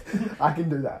 do it. I can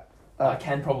do that. I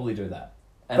can probably do that.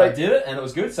 And But- I did it, and it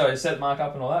was good. So I set Mark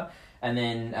up and all that. And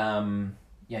then,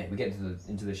 we get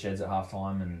into the sheds at half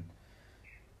time, and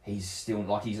he's still,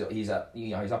 like, he's up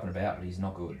and about, but he's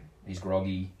not good. He's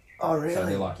groggy. Oh, really? So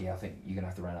they're like, I think you're going to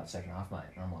have to run out the second half, mate.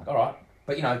 And I'm like, all right.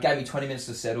 But, it gave me 20 minutes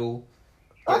to settle,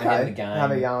 get my head in the game.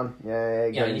 Have a yarn.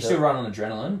 Yeah. And you still run on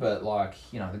adrenaline, but, like,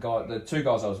 the two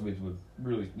guys I was with were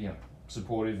really,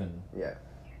 supportive, and Yeah.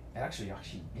 it actually,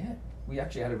 we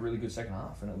actually had a really good second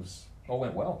half, and it all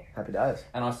went well. Happy days.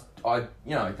 And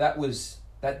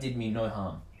that did me no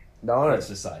harm. No. Let's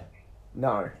just say,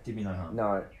 No. did me no harm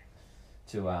No.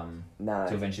 to No.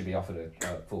 eventually be offered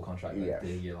a full contract Yeah. a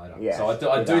year later. Yeah. So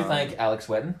I do Good, thank Alex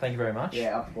Wetton. Thank you very much.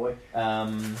 Yeah, up the boy.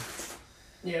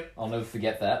 Yep. I'll never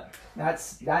forget that.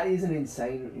 That is an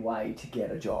insane way to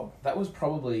get a job. That was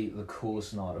probably the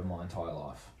coolest night of my entire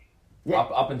life. Yeah.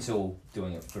 Up until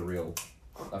doing it for real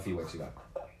a few weeks ago.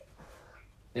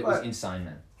 It was Right. insane,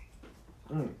 man.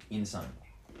 Insane.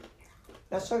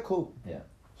 That's so cool. Yeah.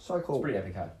 So cool. It's pretty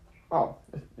epic, hey? Oh,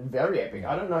 very epic.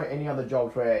 I don't know any other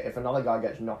jobs where if another guy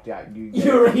gets knocked out, you get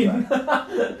You're knocked out.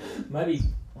 in. Maybe.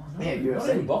 Yeah, not UFC.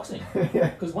 even boxing. Yeah.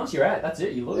 Because once you're out, that's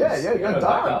it. You lose. Yeah, You you're gotta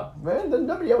back done. up. Man, then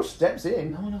nobody else steps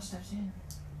in. No one else steps in.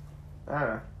 I don't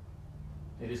know.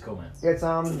 It is cool, man.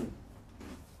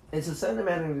 It's a certain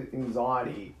amount of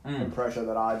anxiety and pressure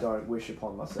that I don't wish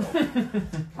upon myself.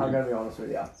 I'm going to be honest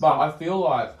with you. But I feel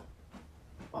like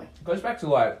it goes back to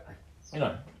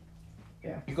Yeah.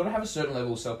 you've got to have a certain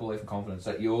level of self-belief and confidence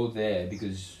that you're there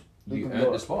because You you can do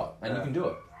earned the it. spot and you Yeah. can do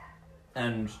it.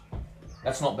 And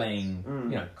that's not being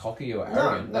cocky or No,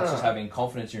 arrogant. That's no. just having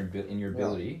confidence in your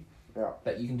ability Yeah.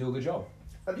 that you can do a good job.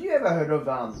 Have you ever heard of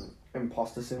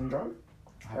imposter syndrome.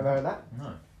 Ever heard of that?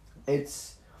 No.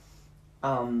 It's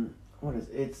what is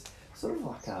it? It's sort of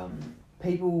like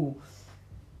people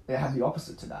they have the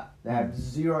opposite to that. They have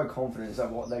zero confidence that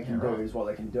what they can do is what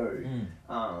they can do.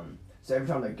 So every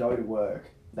time they go to work,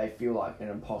 they feel like an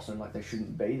imposter and like they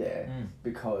shouldn't be there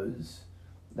because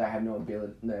they have no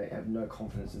ability. They have no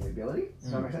confidence in the ability.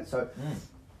 Does that make sense? So,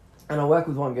 and I work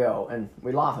with one girl, and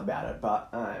we laugh about it,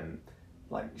 but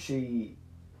like she's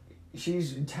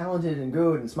talented and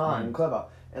good and smart and clever,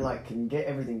 and like can get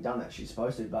everything done that she's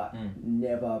supposed to, but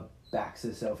never backs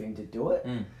herself in to do it.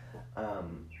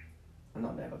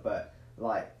 Not never, but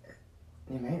like,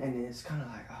 you know what I mean? And it's kind of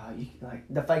like, you like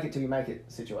the fake it till you make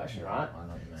it situation, right? I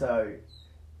know what you mean. So,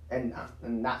 and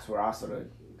that's where I sort of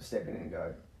step in and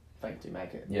go, fake it till you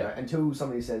make it. Yeah. You know? Until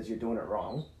somebody says you're doing it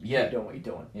wrong, Yeah. you're doing what you're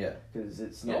doing. Yeah. Because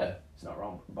it's not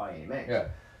wrong by any means. Yeah.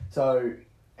 So,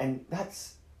 and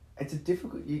it's a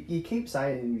difficult. You keep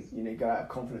saying you got to have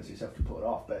confidence in yourself to pull it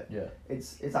off, but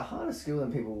it's a harder skill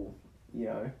than people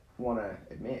want to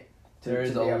admit. There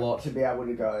is a lot to be able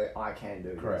to go. I can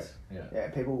do Correct. this. Yeah. Yeah.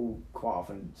 People quite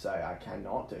often say I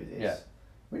cannot do this. Yeah.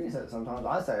 We say it sometimes.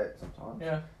 I say it sometimes.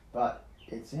 Yeah. But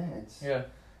it's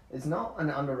not an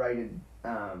underrated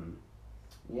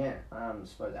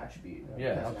suppose attribute.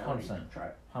 Yeah, personality 100%.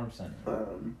 trait.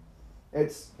 100%.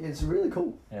 It's really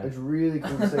cool. Yeah. It's really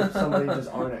cool to see somebody just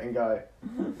own it and go,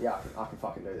 yeah, I can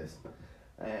fucking do this.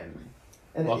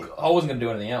 And Like, I wasn't going to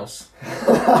do anything else.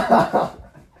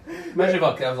 Imagine if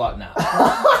I was like, nah.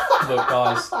 Look,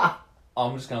 guys,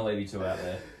 I'm just going to leave you two out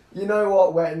there. You know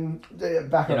what, Wetton?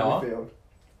 Back on the field.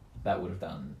 That would have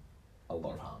done a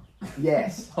lot of harm.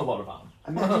 Yes. A lot of harm.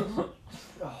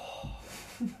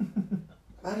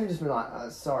 Imagine just being like,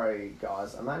 sorry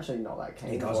guys, I'm actually not that keen.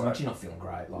 Hey guys, for I'm it. actually not feeling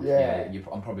great. Like, Yeah.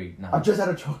 I'm probably... No. I've just had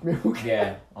a choc milk.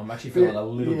 Yeah, I'm actually feeling a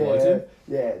little bloated.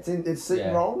 Yeah, it's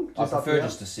sitting wrong. I Just up prefer here.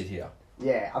 just to sit here.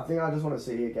 Yeah, I think I just want to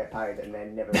sit here, get paid, and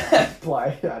then never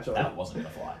play, actually. That wasn't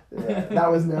going to fly. Yeah,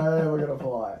 that was never going to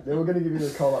fly. They were going to give you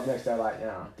the call up next day, like,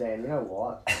 Dan, you know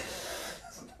what?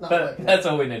 That's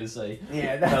all we need to see.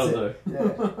 Yeah, that's That'll it.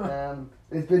 Yeah.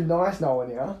 It's been nice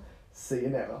knowing you. See you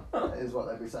never, is what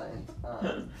they'd be saying.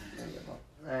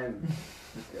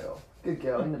 Good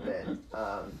girl in the bed.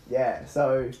 Yeah,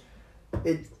 so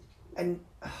I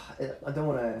don't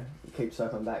want to keep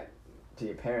circling back to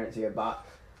your parents here, but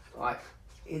like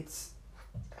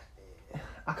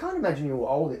I can't imagine you were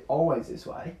always this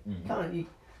way.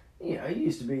 You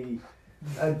used to be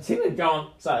timid. Go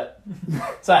on, say it.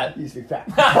 Say it. You used to be fat.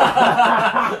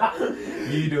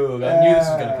 You do. I knew this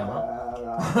was going to come up.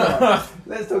 Right.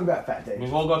 Let's talk about fat days.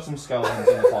 We've all got some skeletons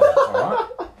in the closet,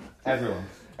 alright?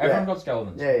 Everyone got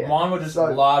skeletons. Yeah. Mine were just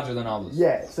larger than others.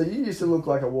 Yeah, so you used to look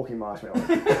like a walking marshmallow.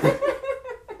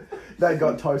 They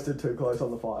got toasted too close on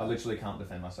the fire. I literally can't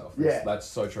defend myself. Yeah. That's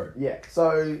so true. Yeah,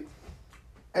 so...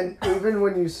 And even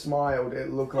when you smiled,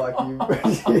 it looked like you...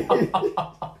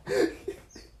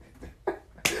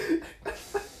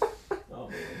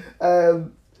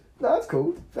 No, that's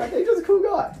cool. He was a cool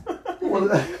guy.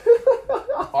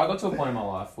 I got to a point in my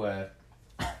life where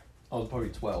I was probably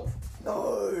 12.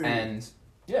 No. And,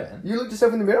 yeah, man. You looked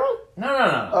yourself in the mirror?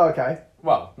 No. Oh, okay.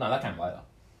 Well, no, that came later.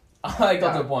 I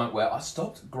got to a point where I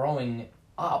stopped growing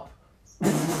up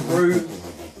through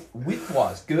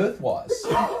width-wise, girth-wise.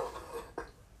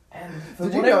 And for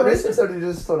Did you whatever notice reason, this, or did it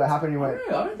just sort of happen? You went,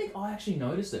 No, I don't think I actually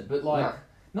noticed it, but like,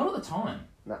 not at the time.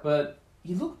 No. But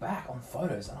you look back on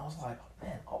photos, and I was like, oh,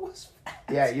 man, I was fat.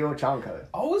 yeah, you were chunko.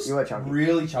 You were chubby.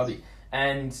 Really chubby,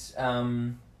 and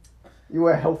You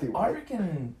were a healthy weight. I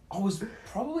reckon I was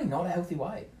probably not a healthy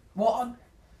weight. Well,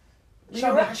 You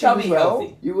were active chubby as well.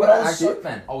 healthy. You But were I was active.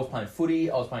 man. I was playing footy.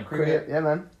 I was playing cricket. Yeah,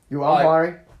 man. You were Like-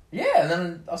 umpiring. Yeah, and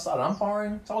then I started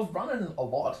umpiring, so I was running a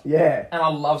lot. Yeah, And I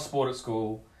love sport at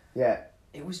school. yeah.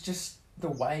 It was just the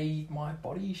way my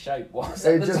body shape was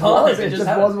It at the just time. was. It just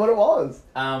was what it was.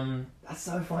 That's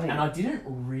so funny. And I didn't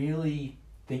really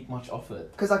think much of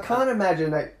it. Because I can't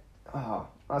imagine that. Oh,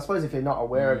 I suppose if you're not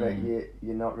aware of it,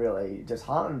 you're not really just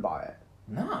heartened by it.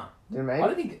 Nah. Do you know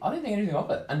what I mean? I didn't think anything of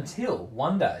it until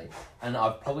one day, and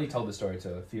I've probably told this story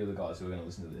to a few of the guys who are going to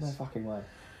listen to No this. fucking way.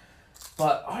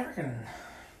 But I reckon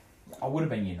I would have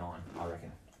been year 9. I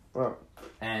reckon. Right.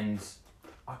 And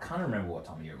I can't remember what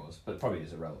time of year it was, but probably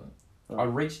is irrelevant. Right. I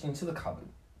reached into the cupboard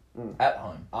at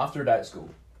home after a day at school,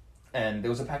 and there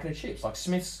was a packet of chips, like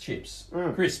Smith's chips,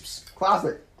 crisps.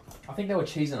 Classic. I think they were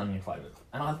cheese and onion flavoured,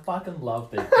 and I fucking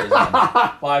love the cheese and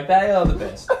onion. Like, they are the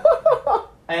best.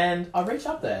 And I reach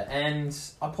up there, and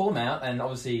I pull them out, and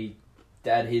obviously,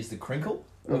 Dad hears the crinkle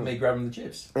of me grabbing the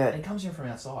chips. Yeah. And he comes in from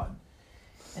outside,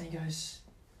 and he goes,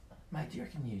 mate, do you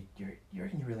reckon you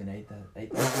really need that?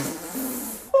 Eat that?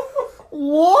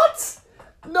 What?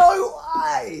 No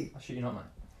way! I shit you not, mate.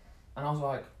 And I was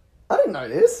like, I didn't know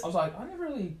this. I never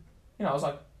really, I was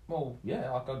like, well, yeah,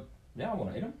 I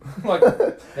want to eat them. Like,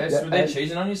 they're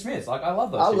cheese and onion Smiths. Like, I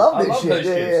love those. I love this shit.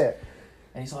 Yeah.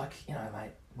 And he's like,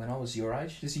 mate, when I was your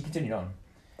age, he continued on.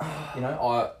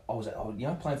 I was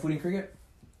playing footy and cricket.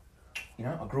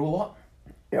 I grew a lot.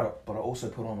 Yeah. But I also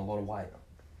put on a lot of weight.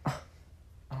 And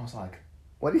I was like,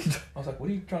 what are you? what are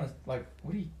you trying to like?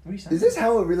 What are you saying? Is this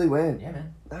how it really went? Yeah,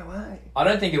 man. No way. I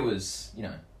don't think it was.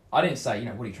 I didn't say,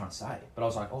 what are you trying to say? But I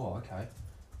was like, oh, okay.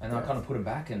 And then I kind of put him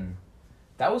back, and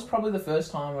that was probably the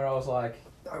first time where I was like,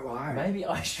 no way. Maybe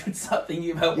I should start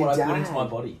thinking about what I put into my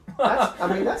body.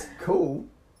 That's cool.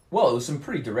 Well, it was some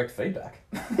pretty direct feedback.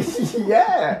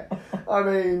 Yeah. I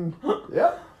mean,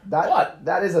 yep.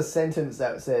 That is a sentence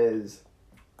that says...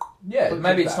 Yeah,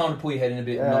 maybe it's time to pull your head in a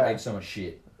bit and not eat so much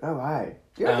shit. No way.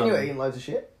 Do you reckon you were eating loads of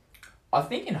shit? I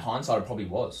think in hindsight it probably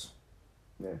was.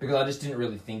 Yeah. Because I just didn't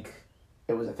really think...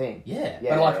 It was a thing. Yeah.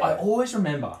 But I always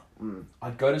remember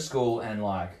I'd go to school and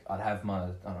I'd have my,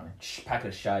 packet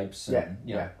of shapes and,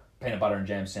 peanut butter and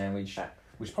jam sandwich,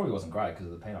 which probably wasn't great because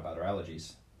of the peanut butter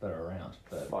allergies that are around.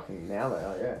 But fucking now they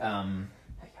are, yeah.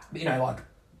 But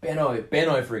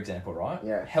Benno, for example, right?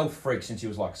 Yeah. Health freak since he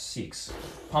was 6,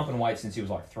 pumping weight since he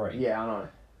was 3. Yeah, I know.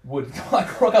 Would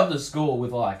rock up to school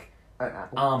with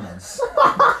almonds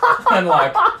and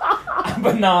a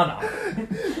banana.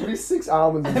 It'd be 6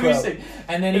 almonds as well.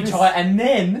 And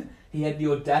then he had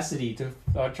the audacity to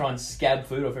try and scab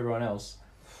food off everyone else.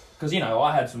 Because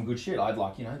I had some good shit. I had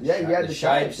the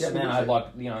shapes, and then I had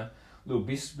little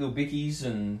bickies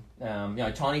and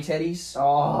tiny teddies.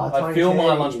 Oh, I'd fill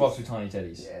my lunchbox with tiny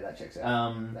teddies. Yeah, that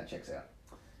checks out.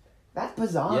 That's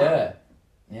bizarre. Yeah,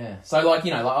 yeah. So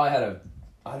I had a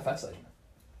fat stage.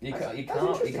 You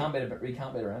can't bet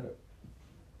around it.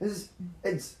 It's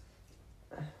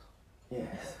yeah.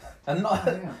 And I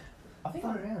think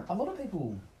a lot of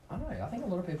people. I don't know. I think a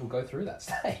lot of people go through that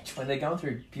stage when they're going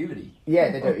through puberty.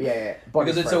 Yeah, they do. Yeah.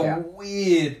 Because it's a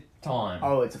weird time.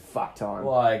 Oh, it's a fuck time.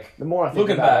 The more I think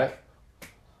looking about back,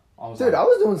 it, I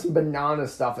was doing some banana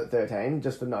stuff at 13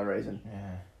 just for no reason.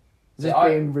 Yeah. Just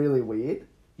being really weird.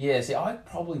 Yeah. See, I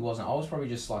probably wasn't. I was probably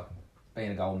just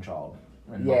being a golden child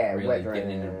and not really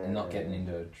getting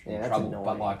into trouble,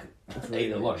 but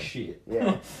eating a lot of shit.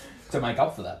 Yeah. To make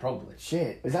up for that, probably.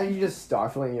 Shit. Is that you just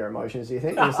stifling your emotions, do you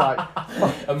think? You're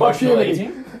just emotional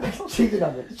eating? Cheese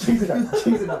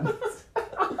and onions.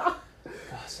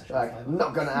 I'm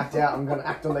not going to act out, I'm going to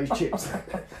act on these chips.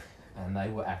 And they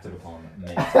were acted upon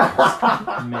many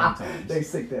times. Many times. They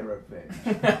seek their revenge.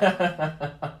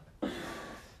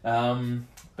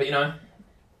 But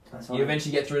you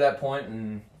eventually get through that point,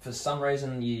 and for some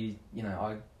reason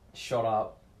I shot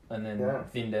up and then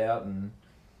thinned out and...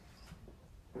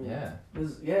 Yeah.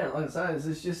 Like I say,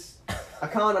 it's just... I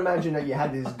can't imagine that you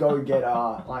had this go-getter,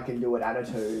 I can do it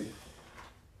attitude.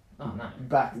 Oh, no.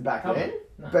 Back then.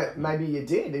 No. But maybe you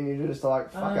did, and you're just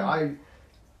fuck it,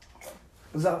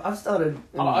 I've started...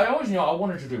 I always knew I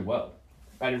wanted to do well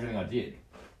at everything I did.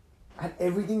 At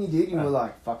everything you did, you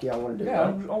were fuck yeah, I want to do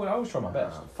well. Yeah, I always try my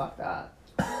best. Fuck that.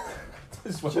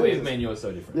 This is what me and you are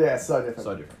so different. Yeah, so different.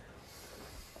 So different.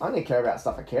 I only care about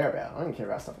stuff I care about. I don't care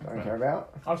about stuff I don't care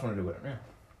about. I just want to do whatever, yeah.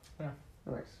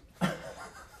 Thanks.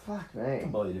 Fuck me.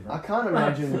 Completely different. I can't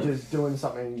imagine just doing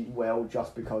something well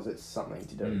just because it's something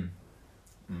to do.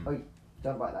 Oh,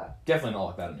 don't like that. Definitely not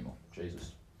like that anymore.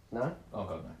 Jesus. No? Oh,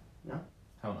 God, no. No?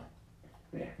 Hell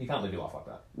no. Yeah. You can't live your life like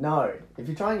that. No. If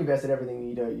you're trying your best at everything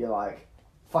you do, you're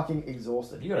fucking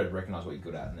exhausted. You got to recognise what you're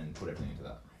good at and then put everything into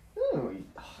that.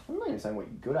 I'm not even saying what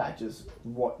you're good at, just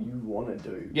what you want to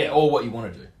do. Yeah, or what you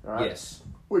want to do. Right? Yes.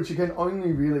 Which you can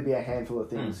only really be a handful of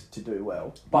things to do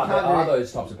well. But there are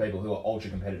those types of people who are ultra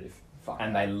competitive.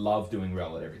 And they love doing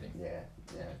well at everything. Yeah.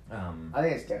 I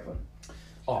think it's Declan.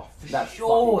 Oh, for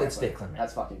sure it's Declan. Man.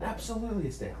 That's fucking Declan. Absolutely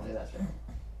it's Declan. Yeah, that's Declan.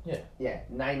 Yeah. Yeah,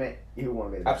 name it, he'll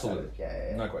want to be the best. Absolutely.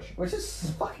 Yeah. No question. Which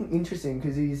is fucking interesting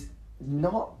because he's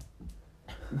not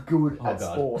good at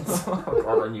sports.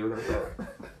 I knew you were going to say it.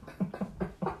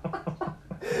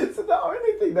 So the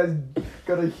only thing that's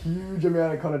got a huge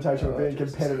amount of connotation with being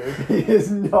competitive, he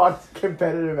is not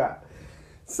competitive at.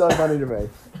 So funny to me.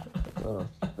 Oh,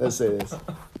 let's see this.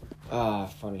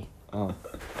 Funny. Oh.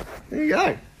 There you go.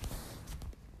 I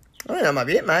think that might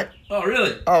be it, mate. Oh,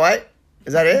 really? Oh, wait.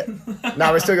 Is that it?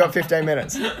 No, we've still got 15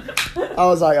 minutes. I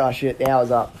was like, oh, shit, the hour's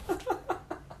up.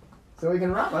 So we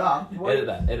can wrap it up. Edit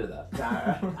that.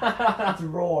 No. It's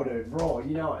raw, dude. Raw.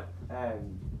 You know it.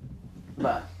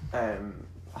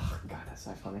 Oh, God, that's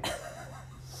so funny.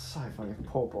 So funny.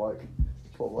 Poor bloke.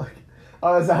 Poor bloke.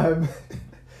 I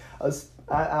was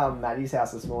at Maddie's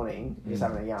house this morning, just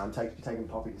having a yarn, taking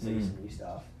Poppy to see some new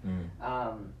stuff.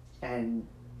 And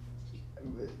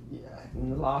in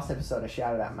the last episode, I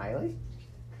shouted out Maylee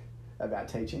about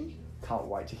teaching. Can't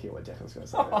wait to hear what Declan's going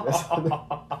to say about this.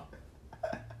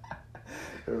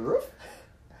 Roof.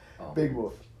 Big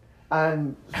woof.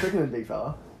 And speaking of the big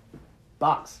fella,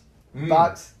 Bucks.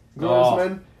 Bucks,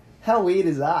 groomsmen. How weird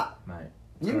is that? Mate.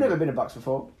 You've never been to Bucks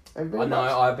before? Have you been to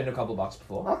Bucks? I've been to a couple of Bucks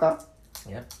before. Okay.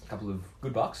 Yep, a couple of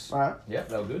good Bucks. Alright. Yep,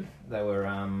 they were good. They were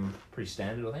pretty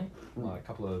standard, I think. Like a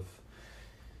couple of,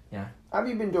 Have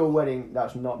you been to a wedding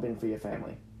that's not been for your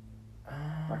family?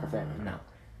 Like a family? No.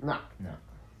 No.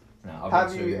 I've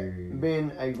Have you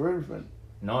been a groomsman?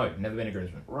 No, never been a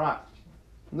groomsman. Right.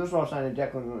 And this is what I was saying to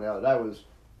Declan the other day was,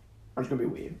 it's going to be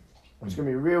weird. It's going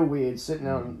to be real weird sitting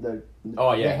on the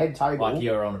head table. Like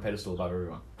you're on a pedestal above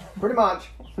everyone. Pretty much.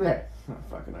 Yeah. Oh,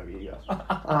 fucking over you guys.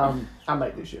 I'll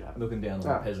make this shit happen. Looking down on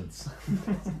the peasants.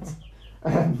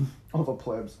 All the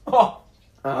plebs. Oh!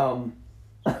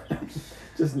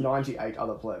 Just 98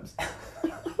 other plebs.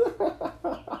 This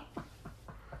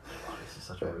is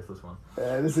such a ruthless one.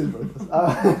 Yeah, this is ruthless.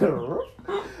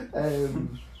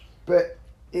 But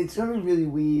it's going to be really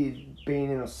weird being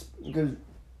in because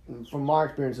from my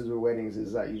experiences with weddings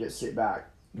is that you just sit back,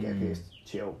 get pissed,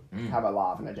 chill, have a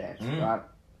laugh and a dance, right?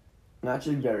 And I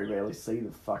actually very rarely see the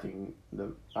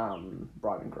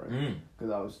bride and groom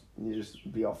because you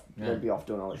just be off, they'd be off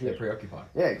doing all the shit. They're preoccupied.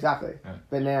 Yeah, exactly. Yeah.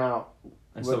 But now,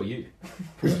 and so are you.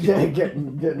 Yeah,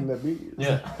 getting the beers.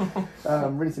 Yeah.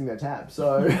 Rinsing their tab.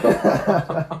 So,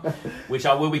 which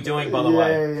I will be doing, by the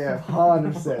way. Yeah,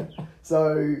 100%.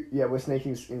 So yeah, we're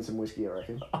sneaking in some whiskey, I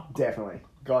reckon. Definitely,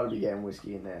 got to be getting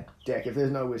whiskey in there. Deck. If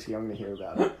there's no whiskey, I'm gonna hear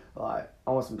about it. Like,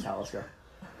 I want some Talisker.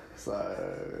 So,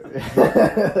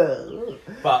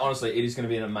 but honestly, it is going to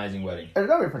be an amazing wedding. It's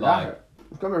going to be fantastic.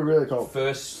 It's going to be really cool.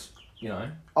 First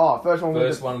first one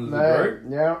of the group.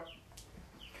 Yeah.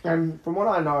 And from what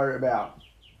I know about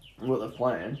what they've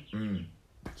planned,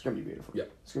 it's going to be beautiful. Yeah.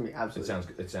 It's going to be absolutely.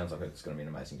 It sounds like it's going to be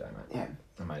an amazing day, mate. Yeah.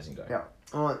 Amazing day.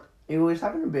 Yeah. It was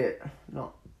happening a bit.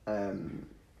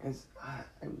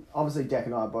 Obviously, Deck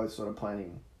and I are both sort of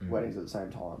planning weddings at the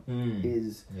same time.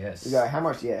 Yes. You go, how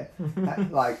much? Yeah.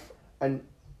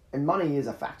 And money is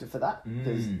a factor for that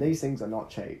because these things are not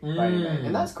cheap,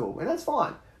 and that's cool and that's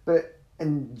fine.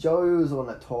 And Joe was the one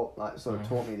that taught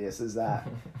me this is that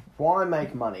why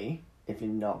make money if you're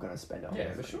not going to spend it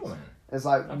on for sure, man. It's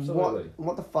like absolutely.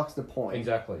 What the fuck's the point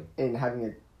in having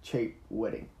a cheap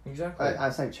wedding? Exactly.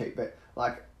 I say cheap, but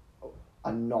like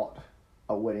not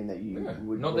a wedding that you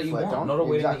would not that you want, on. not a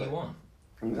wedding that you want.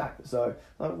 Exactly. So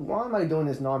like, why am I doing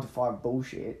this 9 to 5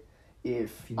 bullshit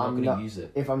if you're not going to use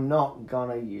it? If I'm not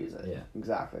gonna use it,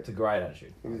 exactly. It's a great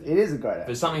attitude. It is a great attitude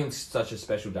for something such a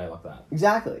special day like that.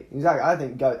 Exactly. I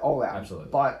think go all out. Absolutely.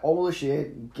 Buy all the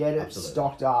shit, get it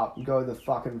stocked up, go the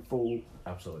fucking full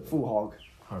hog.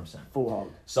 100%. Full hog.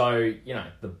 So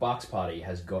the Bucks party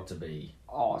has got to be.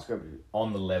 Oh, it's gonna be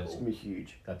on the level. It's gonna be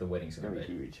huge. That the wedding's gonna be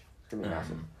huge. It's gonna be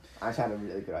massive. I just had a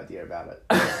really good idea about it.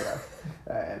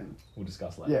 We'll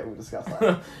discuss later. Yeah, we'll discuss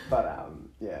later. But I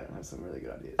have some really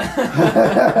good ideas.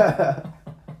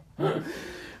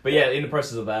 But yeah, in the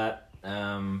process of that,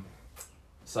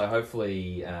 so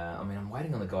hopefully, I'm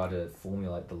waiting on the guy to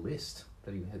formulate the list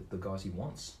that the guys he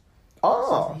wants.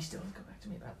 Oh, so he still hasn't got back to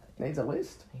me about that. Needs a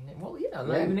list. We need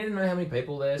to know how many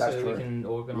people there, That's so true. we can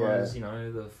organise,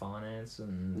 the finance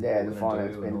and the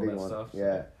finance being and a all big that one. stuff.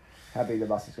 Yeah, how big the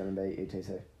bus is going to be,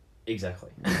 etc. Exactly.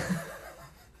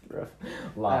 Rough.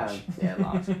 Large.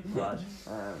 Large.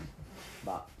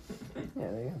 But yeah,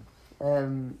 there you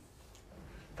go.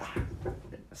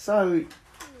 So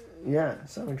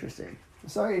interesting.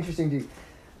 So interesting to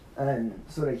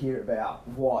sort of hear about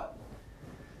what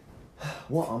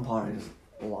umpiring is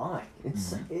like.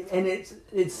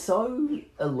 It's so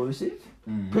elusive.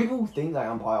 People think they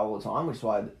umpire all the time, which is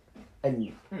why,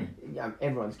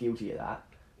 everyone's guilty of that.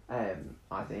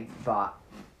 I think, but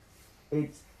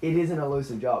it is an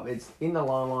elusive job. It's in the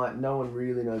limelight. No one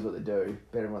really knows what they do,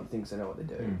 but everyone thinks they know what they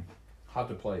do. Hard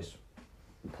to please.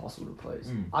 Impossible to please.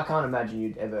 I can't imagine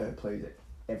you'd ever please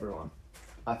everyone.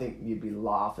 I think you'd be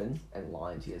laughing and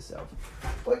lying to yourself.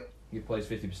 Like, you please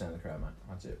 50% of the crowd, mate.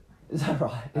 That's it. Is that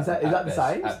right? Is that the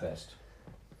same? At best.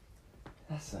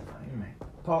 That's so funny, mate.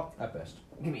 Pop, at best.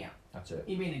 Give me out. That's it.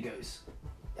 Give me the goose.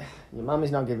 Your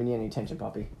mummy's not giving you any attention,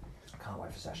 puppy. I can't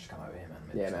wait for Sash to come over here, man.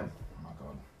 Yeah, man. Oh my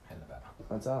god, head in the back.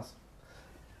 That's us.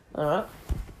 All right.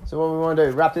 So what we want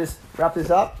to do? Wrap this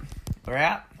up. We're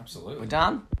out. Absolutely. We're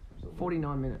done. Absolutely.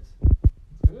 49 minutes.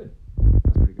 That's good.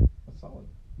 That's pretty good. That's solid.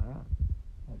 All right.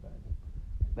 Not bad.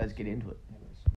 Let's get into it.